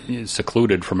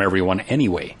 Secluded from everyone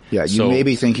anyway. Yeah, you may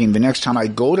be thinking the next time I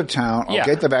go to town, I'll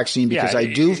get the vaccine because I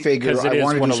do figure I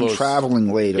want to do some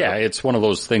traveling later. Yeah, it's one of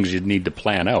those things you need to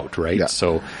plan out, right? Yeah.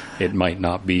 So it might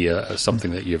not be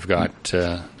something that you've got.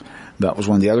 That was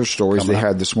one of the other stories they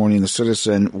had this morning in the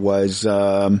Citizen was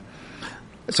some,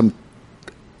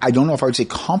 I don't know if I would say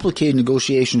complicated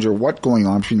negotiations or what going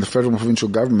on between the federal and provincial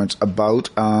governments about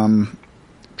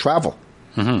travel.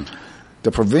 Mm-hmm.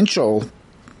 The provincial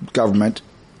government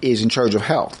is in charge of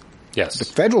health. Yes. The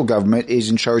federal government is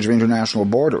in charge of international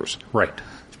borders. Right.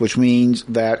 Which means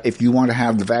that if you want to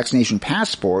have the vaccination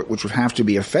passport, which would have to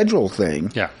be a federal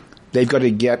thing, they've got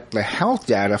to get the health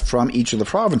data from each of the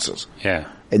provinces. Yeah.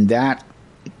 And that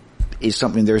is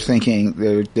something they're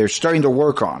thinking, they're starting to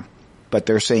work on, but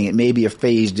they're saying it may be a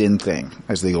phased-in thing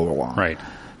as they go along. Right.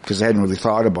 Because they hadn't really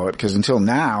thought about it. Because until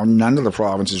now, none of the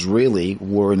provinces really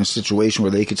were in a situation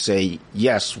where they could say,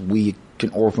 yes, we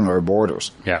can open our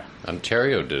borders. Yeah.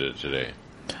 Ontario did it today.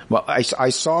 Well, I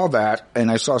saw that, and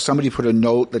I saw somebody put a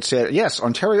note that said, yes,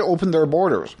 Ontario opened their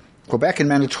borders. Quebec and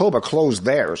Manitoba closed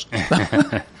theirs.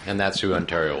 And that's who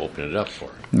Ontario opened it up for.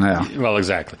 Yeah. Well,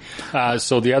 exactly.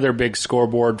 So the other big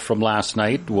scoreboard from last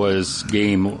night was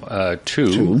game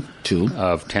two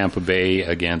of Tampa Bay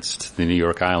against the New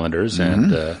York Islanders,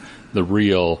 and the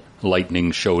real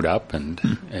Lightning showed up and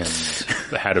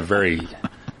had a very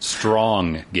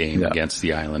strong game against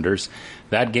the Islanders.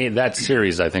 that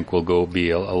series, I think, will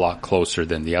be a lot closer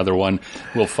than the other one.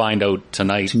 We'll find out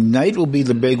tonight. Tonight will be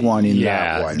the big one in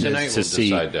that one. Tonight will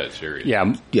decide that series.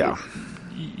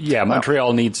 Yeah,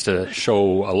 Montreal needs to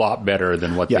show a lot better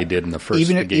than what they did in the first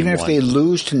game. Even if they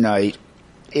lose tonight,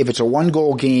 if it's a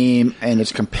one-goal game and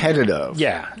it's competitive,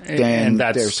 then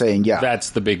they're saying, that's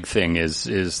the big thing is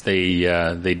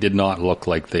they did not look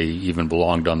like they even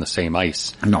belonged on the same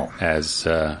ice. No, as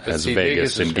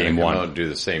Vegas in game one. Out and do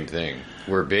the same thing.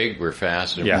 We're big, we're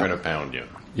fast, and we're going to pound you.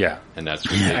 Yeah, and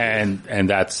that's what and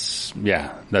that's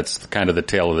kind of the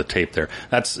tail of the tape there.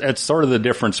 That's sort of the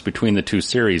difference between the two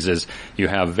series is you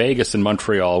have Vegas and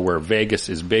Montreal, where Vegas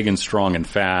is big and strong and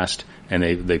fast, and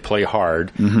they play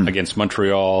hard against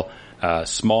Montreal.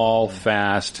 Small,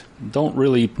 fast, don't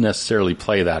really necessarily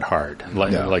play that hard.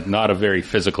 Like not a very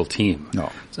physical team.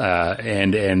 No,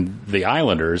 and the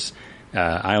Islanders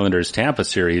Tampa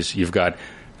series, you've got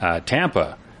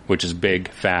Tampa, which is big,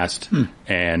 fast,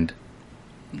 and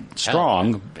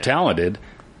strong, talented,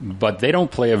 but they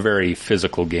don't play a very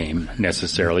physical game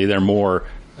necessarily. They're more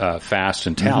fast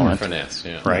and talent, finesse,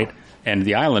 right? And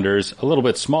the Islanders, a little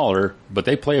bit smaller, but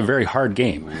they play a very hard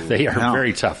game. They are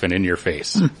very tough and in your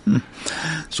face.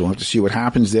 So we'll have to see what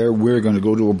happens there. We're going to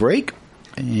go to a break,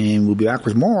 and we'll be back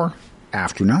with more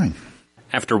after 9.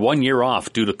 After 1 year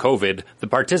off due to COVID, the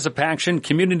Participaction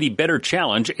Community Better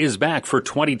Challenge is back for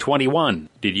 2021.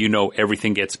 Did you know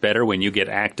everything gets better when you get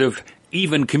active?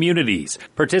 Even communities.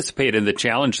 Participate in the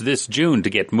challenge this June to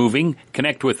get moving,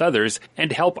 connect with others,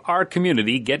 and help our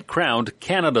community get crowned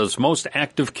Canada's most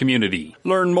active community.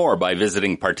 Learn more by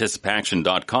visiting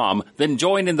participaction.com, then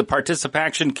join in the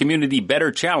Participaction Community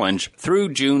Better Challenge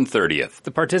through June 30th.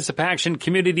 The Participaction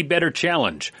Community Better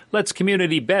Challenge. Let's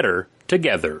community better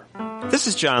together. This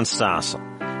is John Stossel.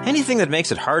 Anything that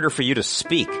makes it harder for you to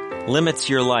speak limits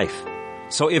your life.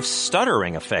 So if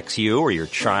stuttering affects you or your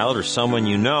child or someone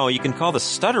you know, you can call the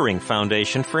Stuttering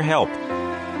Foundation for help.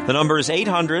 The number is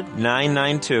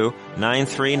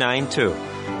 800-992-9392.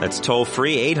 That's toll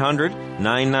free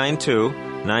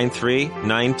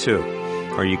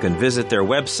 800-992-9392. Or you can visit their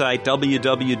website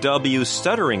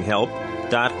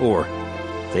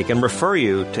www.stutteringhelp.org. They can refer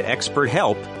you to expert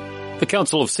help. The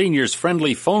Council of Seniors'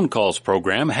 Friendly Phone Calls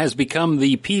program has become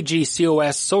the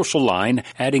PGCOS social line,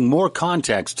 adding more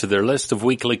context to their list of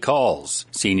weekly calls.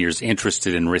 Seniors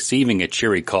interested in receiving a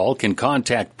cheery call can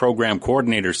contact Program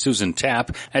Coordinator Susan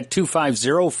Tapp at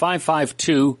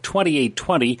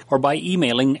 250-552-2820 or by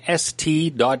emailing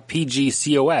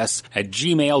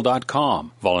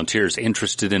st.pgcos@gmail.com. Volunteers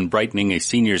interested in brightening a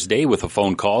senior's day with a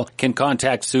phone call can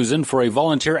contact Susan for a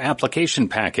volunteer application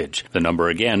package. The number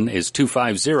again is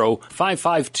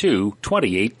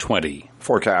 250-552-2820.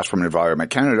 Forecast from Environment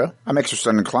Canada. A mix of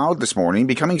sun and cloud this morning,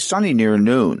 becoming sunny near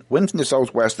noon. Winds from the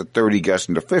southwest at 30,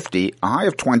 gusting to 50, a high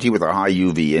of 20 with a high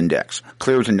UV index.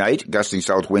 Clear tonight, gusting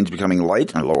south winds becoming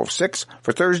light and a low of 6.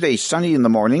 For Thursday, sunny in the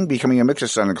morning, becoming a mix of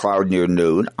sun and cloud near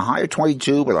noon, a high of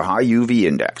 22 with a high UV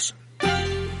index.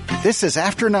 This is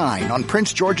After 9 on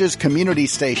Prince George's Community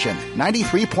Station,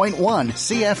 93.1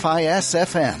 CFIS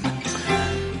FM.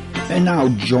 And now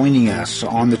joining us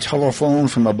on the telephone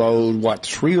from about,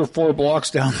 3 or 4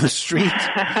 blocks down the street,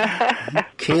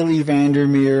 Kaylee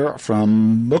Vandermeer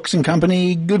from Books and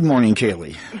Company. Good morning,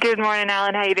 Kaylee. Good morning,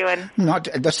 Alan. How you doing?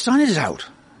 The sun is out.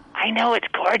 I know, it's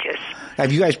gorgeous.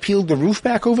 Have you guys peeled the roof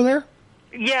back over there?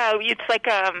 Yeah, it's like,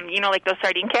 like those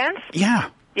sardine cans? Yeah.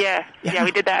 Yeah,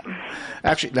 we did that.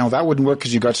 Actually, now that wouldn't work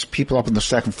because you got people up on the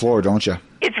second floor, don't you?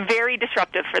 It's very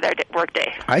disruptive for their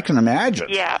workday. I can imagine.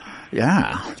 Yeah.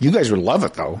 Yeah. You guys would love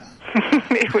it, though.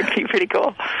 It would be pretty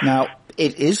cool. Now,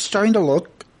 it is starting to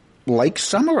look like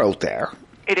summer out there.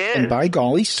 It is. And by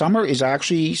golly, summer is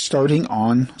actually starting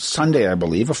on Sunday, I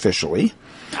believe, officially.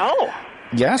 Oh.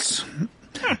 Yes.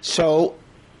 So,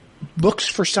 books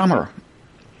for summer.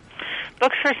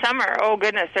 Books for summer. Oh,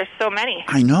 goodness. There's so many.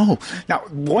 I know. Now,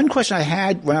 one question I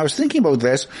had when I was thinking about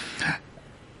this,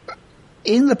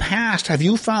 in the past, have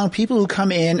you found people who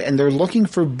come in and they're looking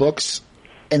for books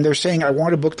and they're saying, I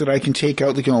want a book that I can take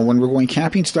out, when we're going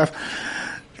camping stuff?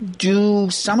 Do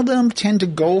some of them tend to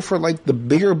go for, the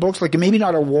bigger books, maybe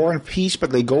not a War and Peace, but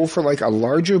they go for, a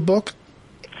larger book?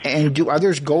 And do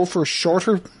others go for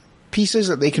shorter pieces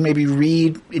that they can maybe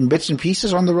read in bits and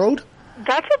pieces on the road?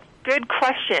 That's a good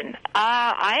question.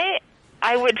 I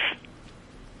would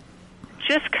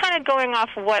just kind of going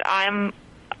off what I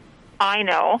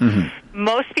know. Mm-hmm.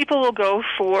 Most people will go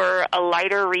for a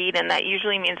lighter read, and that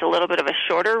usually means a little bit of a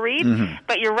shorter read. Mm-hmm.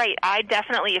 But you're right. I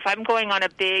definitely, if I'm going on a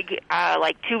big,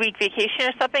 2-week vacation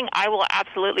or something, I will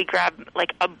absolutely grab,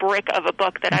 like, a brick of a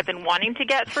book that I've been wanting to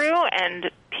get through and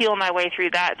peel my way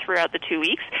through that throughout the 2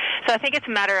 weeks. So I think it's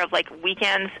a matter of, like,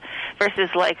 weekends versus,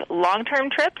 like, long-term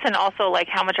trips, and also, like,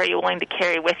 how much are you willing to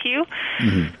carry with you?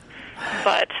 Mm-hmm.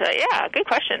 But, yeah, good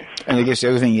question. And I guess the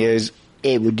other thing is,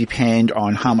 it would depend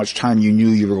on how much time you knew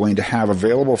you were going to have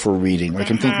available for reading. Like,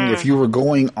 I'm thinking if you were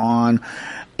going on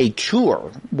a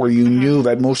tour where you knew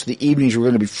that most of the evenings were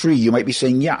going to be free, you might be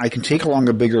saying, yeah, I can take along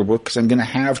a bigger book because I'm going to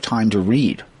have time to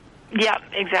read. Yeah,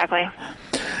 exactly.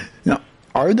 Now,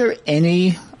 are there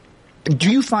do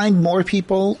you find more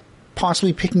people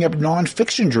possibly picking up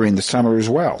nonfiction during the summer as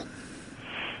well?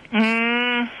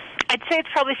 I'd say it's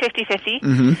probably 50-50.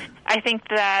 Mm-hmm. I think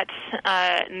that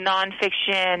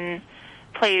nonfiction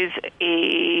plays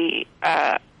a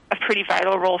pretty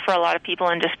vital role for a lot of people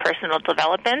in just personal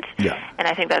development. Yeah. And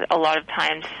I think that a lot of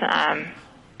times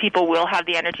people will have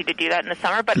the energy to do that in the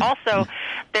summer. But also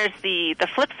there's the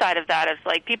flip side of that is,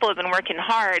 like, people have been working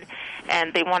hard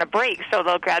and they want a break, so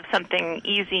they'll grab something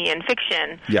easy in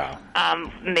fiction. Yeah.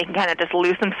 And they can kind of just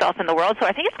lose themselves in the world. So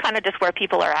I think it's kind of just where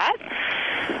people are at.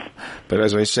 But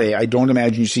as I say, I don't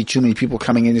imagine you see too many people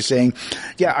coming in and saying,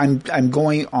 yeah, I'm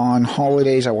going on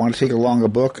holidays, I want to take along a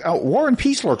book. Oh, War and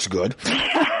Peace looks good.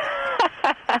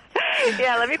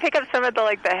 Yeah, let me pick up some of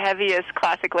the heaviest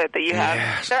classic lit that you have.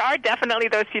 Yes. There are definitely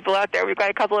those people out there. We've got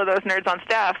a couple of those nerds on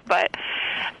staff, but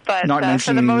not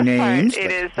for the most names, part,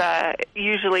 it is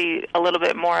usually a little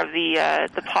bit more of the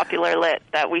popular lit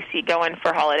that we see going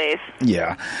for holidays.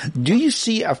 Yeah. Do you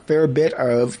see a fair bit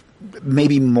of,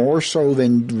 maybe more so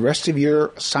than the rest of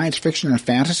your science fiction and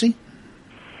fantasy?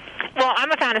 Well,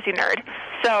 I'm a fantasy nerd,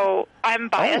 so I'm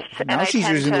biased. Oh, now and she's I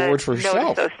tend using to the word for herself.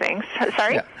 notice those things.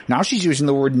 Sorry? Yeah. Now she's using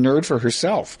the word nerd for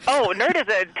herself. Oh, nerd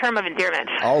is a term of endearment.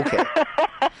 Okay.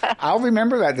 I'll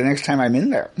remember that the next time I'm in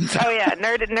there. Oh, yeah.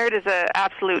 Nerd is an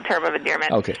absolute term of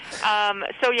endearment. Okay. So I'm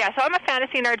a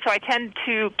fantasy nerd, so I tend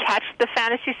to catch the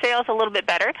fantasy sales a little bit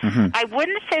better. Mm-hmm. I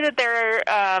wouldn't say that they're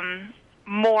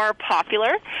more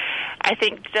popular. I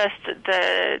think just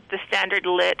the standard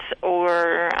lit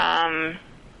or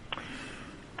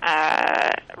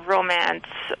romance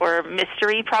or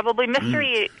mystery, probably.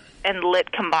 Mystery and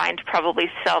lit combined probably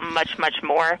sell much, much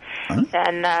more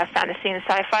than fantasy and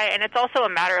sci-fi. And it's also a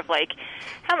matter of, like,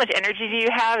 how much energy do you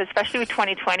have, especially with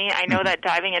 2020. I know that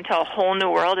diving into a whole new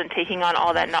world and taking on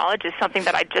all that knowledge is something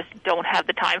that I just don't have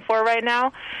the time for right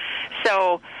now.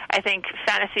 So I think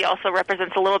fantasy also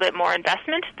represents a little bit more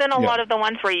investment than a lot of the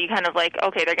ones where you kind of like,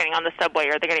 okay, they're getting on the subway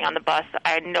or they're getting on the bus.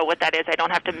 I know what that is. I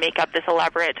don't have to make up this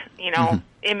elaborate,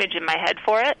 image in my head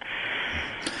for it.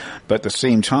 But at the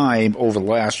same time, over the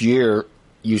last year,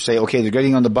 you say, okay, they're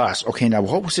getting on the bus. Okay, now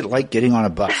what was it like getting on a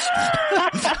bus?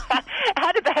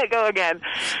 How did that go again?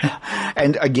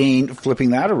 And again,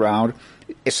 flipping that around,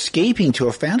 escaping to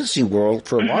a fantasy world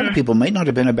for a lot of people might not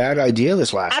have been a bad idea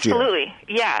this last year. Absolutely.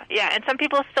 Yeah. And some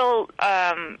people still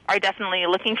are definitely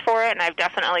looking for it, and I've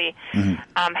definitely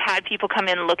had people come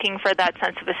in looking for that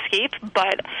sense of escape,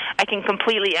 but I can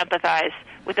completely empathize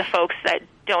with the folks that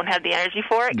don't have the energy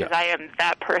for it, because I am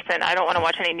that person. I don't want to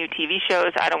watch any new TV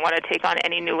shows. I don't want to take on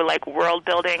any new world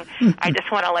building. I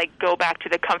just want to go back to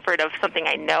the comfort of something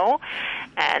I know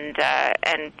and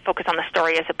focus on the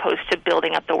story as opposed to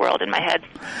building up the world in my head.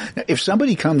 Now, if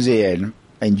somebody comes in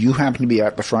and you happen to be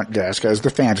at the front desk as the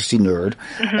fantasy nerd,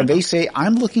 and they say,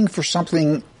 I'm looking for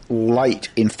something light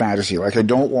in fantasy, like I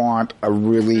don't want a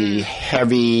really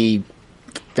heavy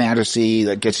fantasy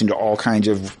that gets into all kinds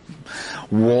of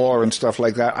war and stuff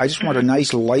like that. I just want a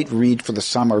nice light read for the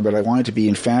summer, but I want it to be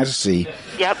in fantasy.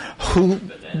 Yep. Who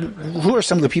are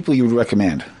some of the people you would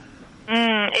recommend?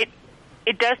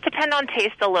 It does depend on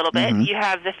taste a little bit. You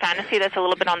have the fantasy that's a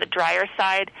little bit on the drier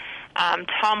side.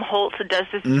 Tom Holtz does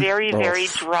this very, very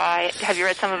dry. Have you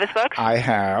read some of his books? I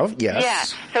have, yes. Yeah.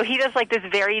 So he does this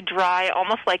very dry,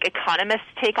 almost like economist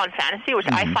take on fantasy, which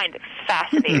I find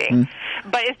fascinating.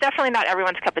 But it's definitely not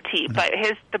everyone's cup of tea. But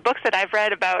the books that I've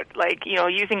read about,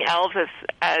 using elves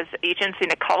as agents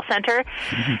in a call center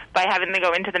by having them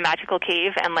go into the magical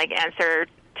cave and answer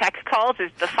tech calls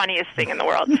is the funniest thing in the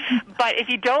world. But if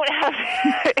you don't have,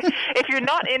 if you're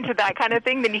not into that kind of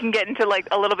thing, then you can get into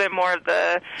a little bit more of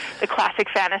the classic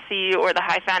fantasy or the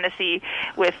high fantasy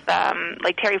with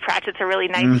Terry Pratchett's a really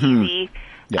nice, easy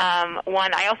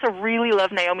one. I also really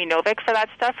love Naomi Novik for that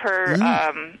stuff. Her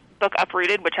book,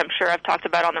 Uprooted, which I'm sure I've talked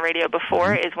about on the radio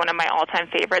before, is one of my all-time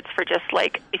favorites for just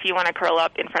like if you want to curl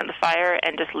up in front of the fire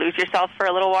and just lose yourself for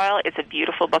a little while. It's a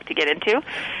beautiful book to get into.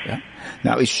 Yeah.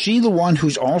 Now, is she the one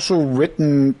who's also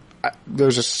written?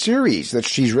 There's a series that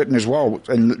she's written as well,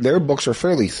 and their books are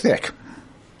fairly thick.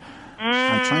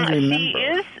 I'm trying to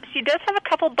remember. She does have a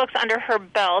couple books under her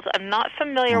belt. I'm not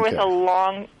familiar with a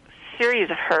long series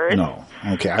of hers. No.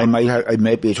 Okay. I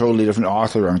might be a totally different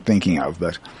author I'm thinking of,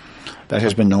 but that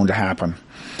has been known to happen.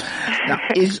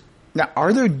 Now,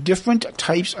 are there different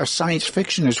types of science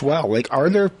fiction as well? Like, are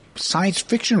there science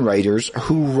fiction writers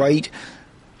who write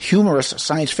humorous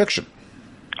science fiction?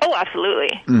 Oh,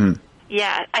 absolutely. Mm-hmm.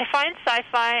 Yeah, I find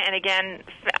sci-fi, and again,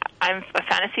 I'm a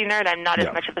fantasy nerd. I'm not as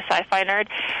much of a sci-fi nerd.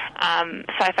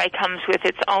 Sci-fi comes with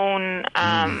its own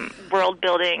world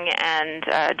building and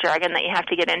jargon that you have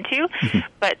to get into.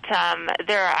 But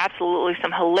there are absolutely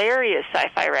some hilarious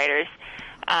sci-fi writers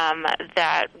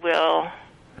that will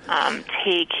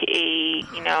take a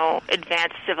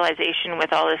advanced civilization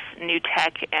with all this new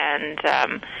tech and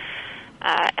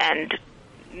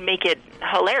make it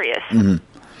hilarious. Mm-hmm.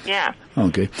 Yeah.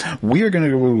 Okay. We are going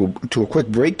to go to a quick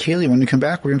break, Kaylee. When we come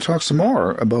back, we're going to talk some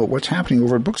more about what's happening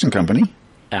over at Books & Company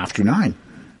after 9.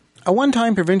 A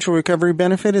one-time provincial recovery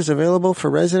benefit is available for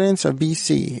residents of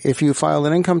BC. If you filed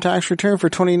an income tax return for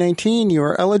 2019, you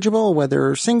are eligible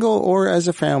whether single or as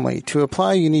a family. To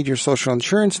apply, you need your social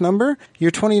insurance number,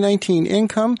 your 2019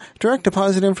 income, direct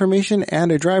deposit information,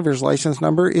 and a driver's license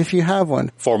number if you have one.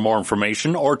 For more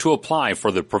information or to apply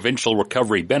for the provincial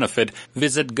recovery benefit,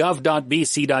 visit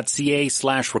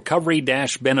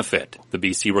gov.bc.ca/recovery-benefit. The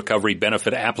BC Recovery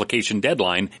Benefit application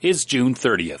deadline is June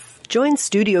 30th. Join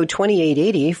Studio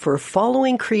 2880 for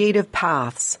Following Creative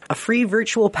Paths, a free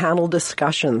virtual panel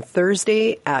discussion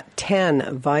Thursday at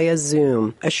 10 via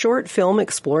Zoom. A short film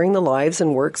exploring the lives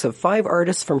and works of 5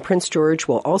 artists from Prince George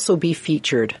will also be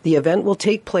featured. The event will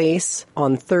take place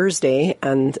on Thursday,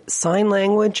 and sign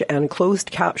language and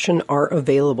closed caption are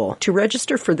available. To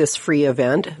register for this free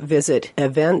event, visit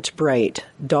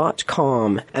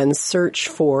eventbrite.com and search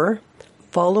for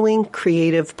Following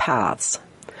Creative Paths.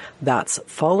 That's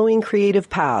Following Creative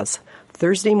Paths,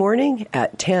 Thursday morning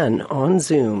at 10 on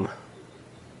Zoom.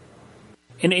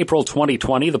 In April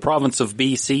 2020, the province of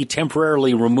BC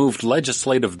temporarily removed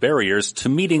legislative barriers to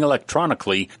meeting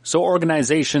electronically so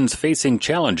organizations facing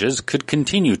challenges could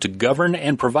continue to govern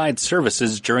and provide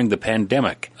services during the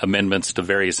pandemic. Amendments to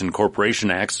various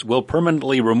incorporation acts will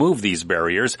permanently remove these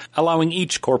barriers, allowing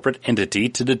each corporate entity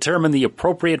to determine the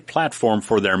appropriate platform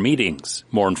for their meetings.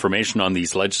 More information on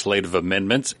these legislative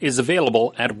amendments is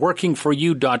available at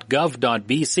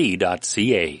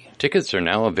workingforyou.gov.bc.ca. Tickets are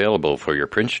now available for your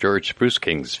Prince George Spruce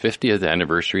Kings 50th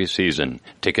anniversary season.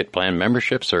 Ticket plan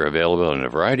memberships are available in a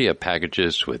variety of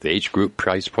packages with age group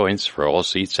price points for all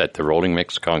seats at the Rolling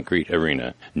Mix Concrete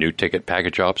Arena. New ticket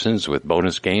package options with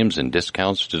bonus games and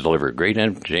discounts to deliver great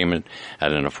entertainment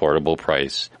at an affordable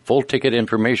price. Full ticket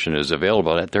information is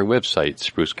available at their website,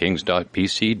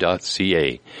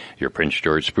 sprucekings.pc.ca. Your Prince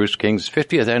George Spruce Kings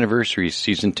 50th anniversary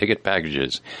season ticket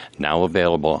packages now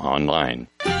available online.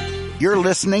 You're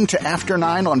listening to After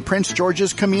 9 on Prince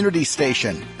George's Community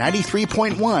Station,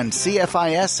 93.1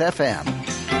 CFIS FM.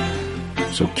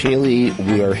 So, Kaylee,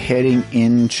 we are heading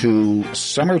into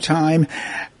summertime.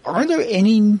 Are there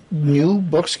any new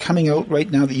books coming out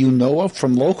right now that you know of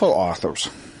from local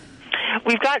authors?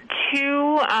 We've got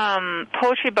 2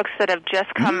 poetry books that have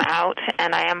just come out,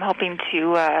 and I am hoping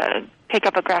to pick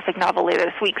up a graphic novel later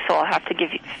this week, so I'll have to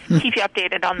keep you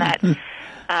updated on that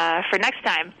for next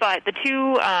time. But the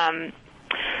 2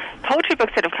 poetry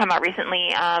books that have come out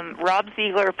recently, Rob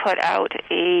Ziegler put out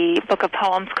a book of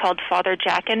poems called Father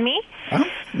Jack and Me. Oh,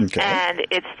 okay. And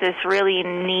it's this really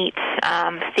neat,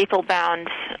 staple-bound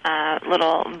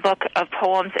little book of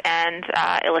poems and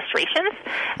illustrations,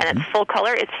 and it's full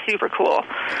color. It's super cool.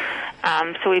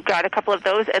 So we've got a couple of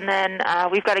those, and then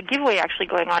we've got a giveaway actually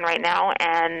going on right now,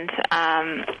 and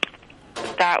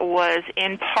that was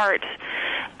in part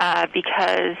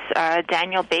because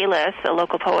Daniel Bayless, a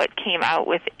local poet, came out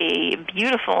with a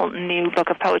beautiful new book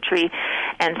of poetry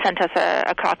and sent us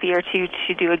a copy or two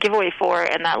to do a giveaway for,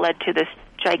 and that led to this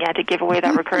gigantic giveaway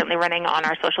that we're currently running on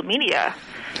our social media.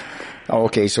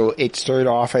 Okay, so it started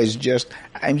off as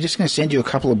I'm just going to send you a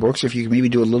couple of books if you can maybe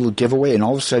do a little giveaway, and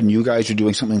all of a sudden you guys are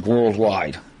doing something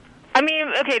worldwide. I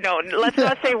mean, okay, no, let's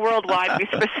not say worldwide. We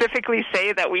specifically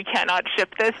say that we cannot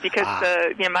ship this because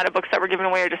the amount of books that we're giving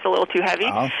away are just a little too heavy.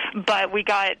 But we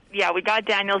got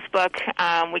Daniel's book.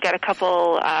 We got a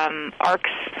couple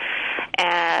ARCs,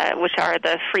 which are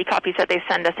the free copies that they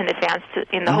send us in advance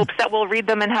in the hopes that we'll read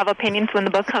them and have opinions when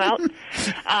the books come out.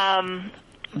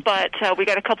 But we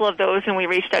got a couple of those, and we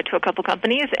reached out to a couple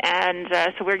companies, and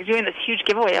so we're doing this huge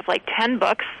giveaway of like 10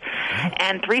 books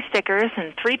and 3 stickers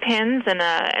and 3 pins and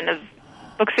a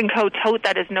Books & Co. tote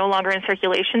that is no longer in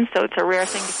circulation, so it's a rare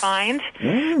thing to find.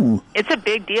 Ooh. It's a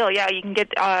big deal. Yeah, you can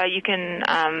get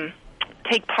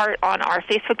take part on our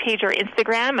Facebook page or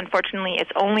Instagram. Unfortunately,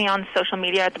 it's only on social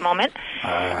media at the moment.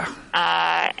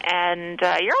 And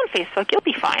you're on Facebook. You'll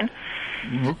be fine.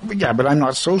 Yeah, but I'm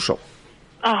not social.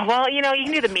 Oh, well, you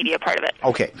can do the media part of it.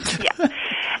 Okay. Yeah.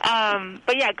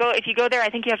 But yeah, if you go there, I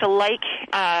think you have to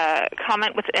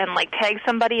comment and tag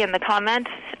somebody in the comment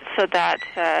so that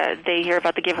they hear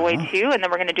about the giveaway too, and then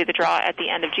we're going to do the draw at the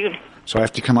end of June. So I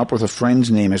have to come up with a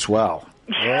friend's name as well.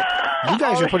 Well, you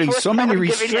guys are putting so many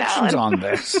restrictions on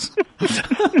this.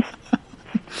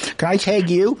 Can I tag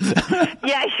you?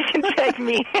 Yeah, you can tag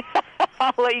me.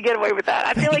 I'll let you get away with that.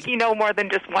 I feel like you know more than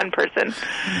just one person.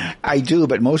 I do,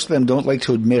 but most of them don't like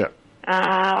to admit it. Oh,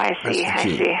 I see.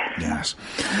 Yes.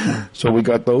 So we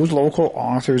got those local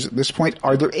authors at this point.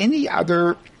 Are there any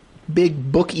other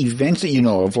big book events that you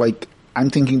know of? Like, I'm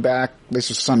thinking back, this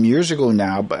was some years ago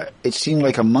now, but it seemed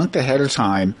like a month ahead of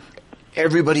time,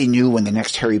 everybody knew when the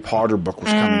next Harry Potter book was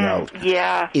coming out.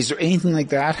 Yeah. Is there anything like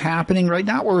that happening right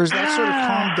now, or is that sort of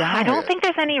calmed down? I don't think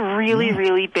there's any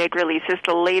really big releases.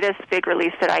 The latest big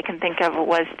release that I can think of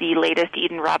was the latest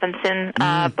Eden Robinson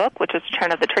book, which was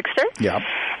Return of the Trickster. Yeah.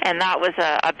 And that was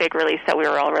a big release that we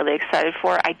were all really excited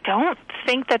for. I don't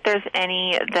think that there's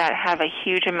any that have a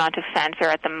huge amount of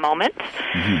fanfare at the moment.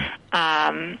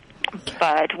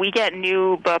 But we get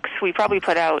new books. We probably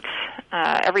put out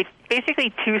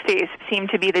basically Tuesdays seem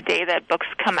to be the day that books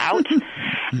come out.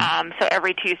 So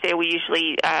every Tuesday we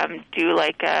usually do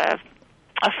like a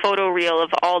photo reel of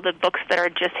all the books that are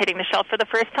just hitting the shelf for the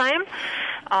first time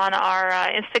on our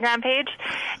Instagram page.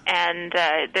 And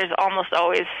there's almost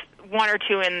always 1 or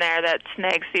 2 in there that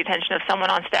snags the attention of someone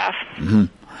on staff.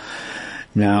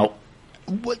 Now,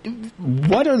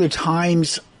 what are the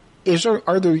times...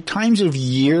 Are there times of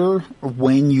year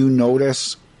when you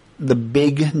notice the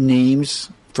big names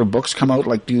for books come out?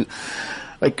 Like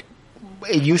it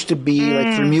used to be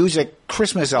like for music,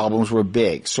 Christmas albums were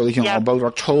big. So about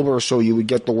October or so, you would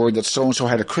get the word that so and so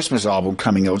had a Christmas album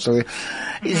coming out. So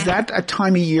is that a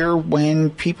time of year when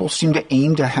people seem to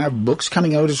aim to have books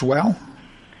coming out as well?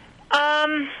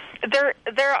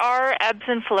 There are ebbs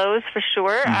and flows for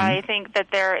sure. I think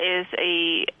that there is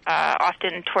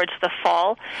often towards the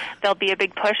fall, there'll be a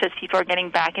big push as people are getting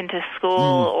back into school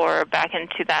or back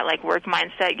into that work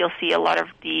mindset. You'll see a lot of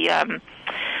the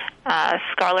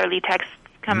scholarly texts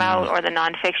come out or the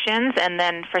nonfictions, and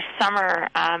then for summer,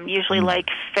 usually like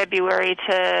February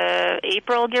to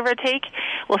April, give or take,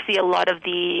 we'll see a lot of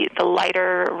the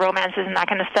lighter romances and that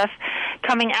kind of stuff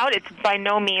coming out. It's by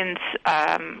no means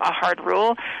a hard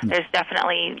rule. There's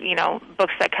definitely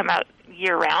books that come out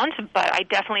year round, but I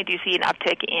definitely do see an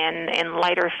uptick in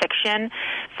lighter fiction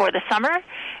for the summer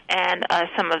and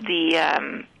some of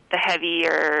the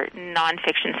heavier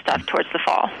nonfiction stuff towards the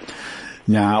fall.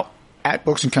 Now, at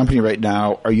Books & Company right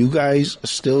now, are you guys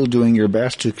still doing your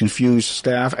best to confuse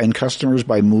staff and customers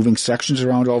by moving sections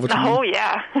around all the time? Oh,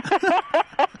 yeah.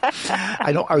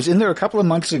 I know. I was in there a couple of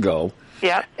months ago.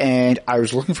 Yeah. And I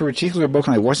was looking for a particular book,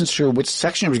 and I wasn't sure which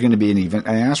section it was going to be in even.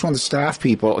 And I asked one of the staff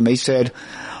people, and they said,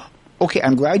 okay,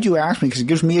 I'm glad you asked me because it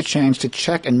gives me a chance to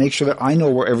check and make sure that I know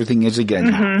where everything is again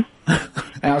now.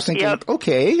 And I was thinking,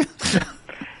 okay.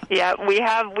 Yeah, we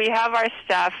have our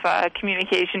staff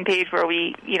communication page where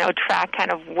we, track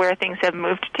kind of where things have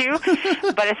moved to.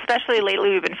 But especially lately,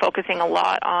 we've been focusing a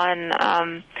lot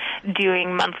on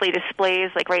doing monthly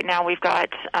displays. Like right now, we've got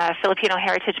Filipino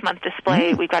Heritage Month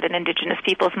display. We've got an Indigenous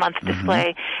Peoples Month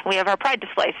display. And we have our Pride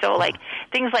display. So,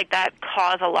 things like that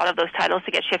cause a lot of those titles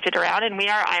to get shifted around. And we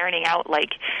are ironing out,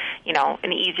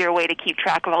 an easier way to keep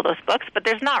track of all those books. But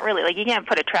there's not really, you can't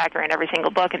put a tracker in every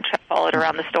single book and follow it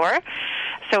around the store.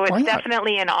 So it's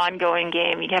definitely an ongoing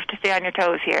game. You have to stay on your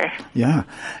toes here. Yeah.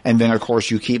 And then, of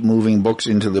course, you keep moving books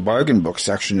into the bargain book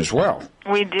section as well.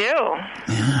 We do.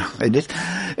 Yeah.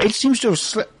 It seems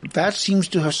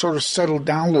to have sort of settled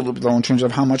down a little bit, though, in terms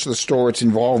of how much of the store it's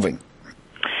involving.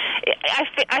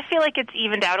 I feel like it's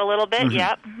evened out a little bit.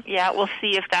 Yeah. We'll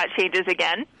see if that changes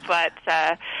again. But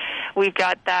we've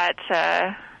got that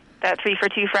 3 for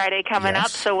 2 Friday coming up,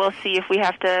 so we'll see if we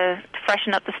have to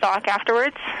freshen up the stock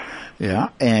afterwards. Yeah,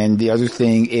 and the other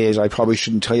thing is, I probably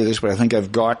shouldn't tell you this, but I think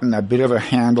I've gotten a bit of a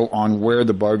handle on where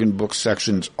the bargain book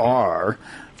sections are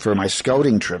for my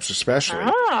scouting trips especially,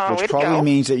 which probably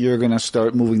means that you're going to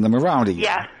start moving them around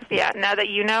again. Yeah. Now that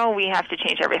you know, we have to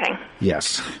change everything.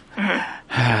 Yes.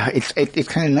 It's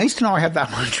kind of nice to know I have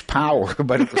that much power,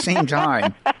 but at the same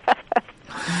time...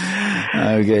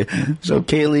 Okay. So,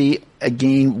 Kaylee,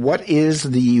 again, what is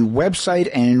the website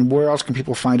and where else can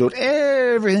people find out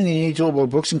everything they need to know about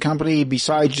Books and Company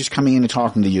besides just coming in and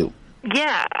talking to you?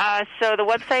 Yeah, so the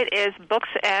website is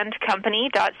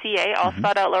booksandcompany.ca, all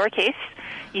spelled out lowercase.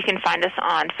 You can find us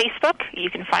on Facebook. You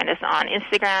can find us on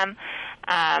Instagram.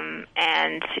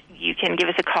 And you can give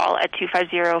us a call at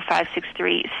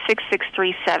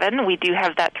 250-563-6637. We do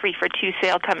have that 3-for-2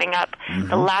 sale coming up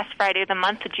the last Friday of the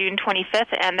month, June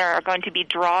 25th, and there are going to be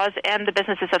draws, and the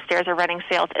businesses upstairs are running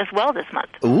sales as well this month.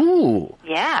 Ooh.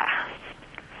 Yeah.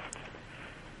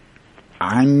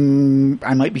 I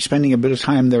might be spending a bit of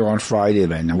time there on Friday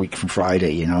then, a week from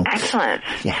Friday, you know. Excellent.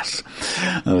 Yes.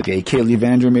 Okay, Kaylee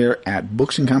Vandermeer at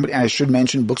Books and Company. I should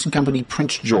mention Books and Company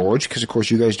Prince George, because of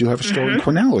course you guys do have a store in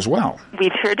Cornell as well.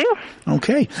 We sure do.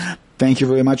 Okay. Thank you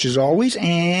very much as always,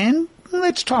 and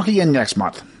let's talk again next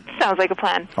month. Sounds like a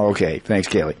plan. Okay. Thanks,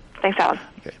 Kaylee. Thanks, Alan.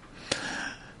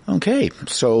 Okay.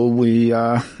 So we,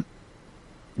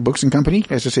 Books and Company,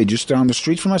 as I say, just down the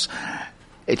street from us.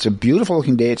 It's a beautiful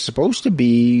looking day. It was supposed to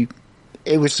be,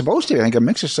 I think, a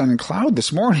mix of sun and cloud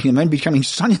this morning and then becoming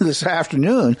sunny this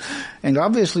afternoon. And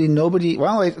obviously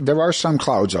there are some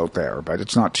clouds out there, but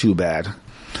it's not too bad.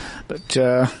 But,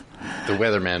 the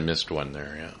weatherman missed one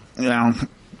there, yeah. You know,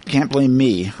 can't blame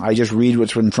me. I just read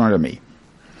what's in front of me.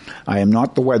 I am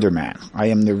not the weatherman. I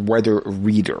am the weather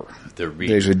reader.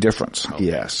 There's a difference,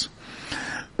 yes.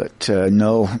 But,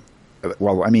 no,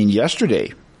 well, I mean,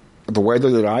 yesterday, the weather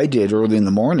that I did early in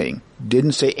the morning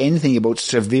didn't say anything about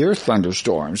severe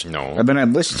thunderstorms. No. And then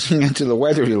I'm listening into the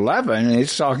weather at 11, and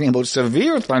it's talking about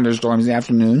severe thunderstorms in the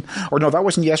afternoon. Or no, that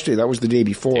wasn't yesterday. That was the day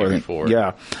before.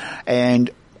 Yeah.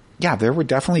 And, yeah, there were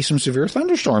definitely some severe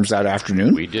thunderstorms that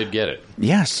afternoon. We did get it.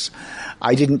 Yes.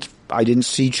 I didn't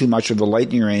see too much of the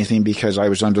lightning or anything because I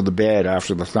was under the bed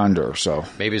after the thunder, so.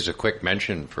 Maybe as a quick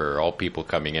mention for all people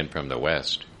coming in from the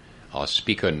west,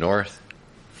 Ospika North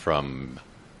from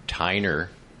Tyner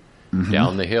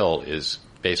down the hill is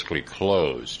basically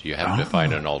closed. You have to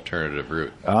find an alternative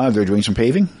route. They're doing some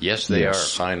paving? Yes, they are,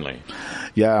 finally.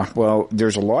 Yeah, well,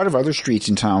 there's a lot of other streets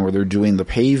in town where they're doing the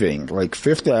paving. Like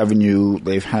Fifth Avenue,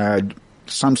 they've had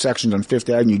some sections on Fifth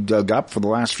Avenue dug up for the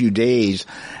last few days,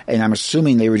 and I'm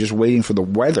assuming they were just waiting for the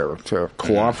weather to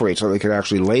cooperate so they could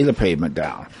actually lay the pavement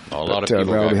down. Well, a lot of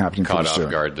people got caught off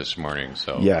guard this morning.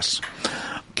 So yes.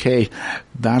 Okay,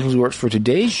 that'll do it for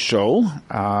today's show.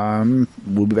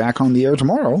 We'll be back on the air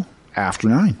tomorrow after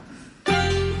 9.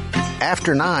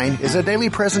 After 9 is a daily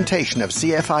presentation of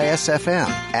CFIS-FM.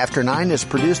 After 9 is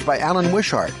produced by Alan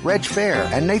Wishart, Reg Fair,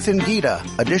 and Nathan Gita.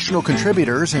 Additional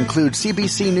contributors include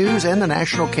CBC News and the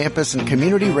National Campus and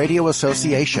Community Radio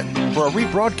Association. For a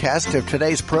rebroadcast of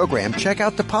today's program, check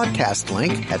out the podcast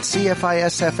link at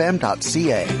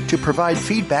cfisfm.ca. To provide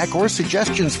feedback or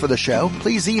suggestions for the show,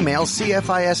 please email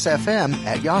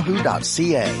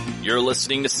cfisfm@yahoo.ca. You're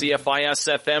listening to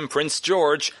CFIS-FM Prince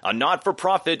George, a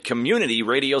not-for-profit community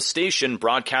radio station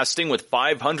broadcasting with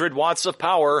 500 watts of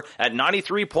power at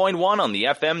 93.1 on the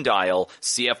FM dial.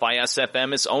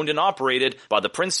 CFIS-FM is owned and operated by the Prince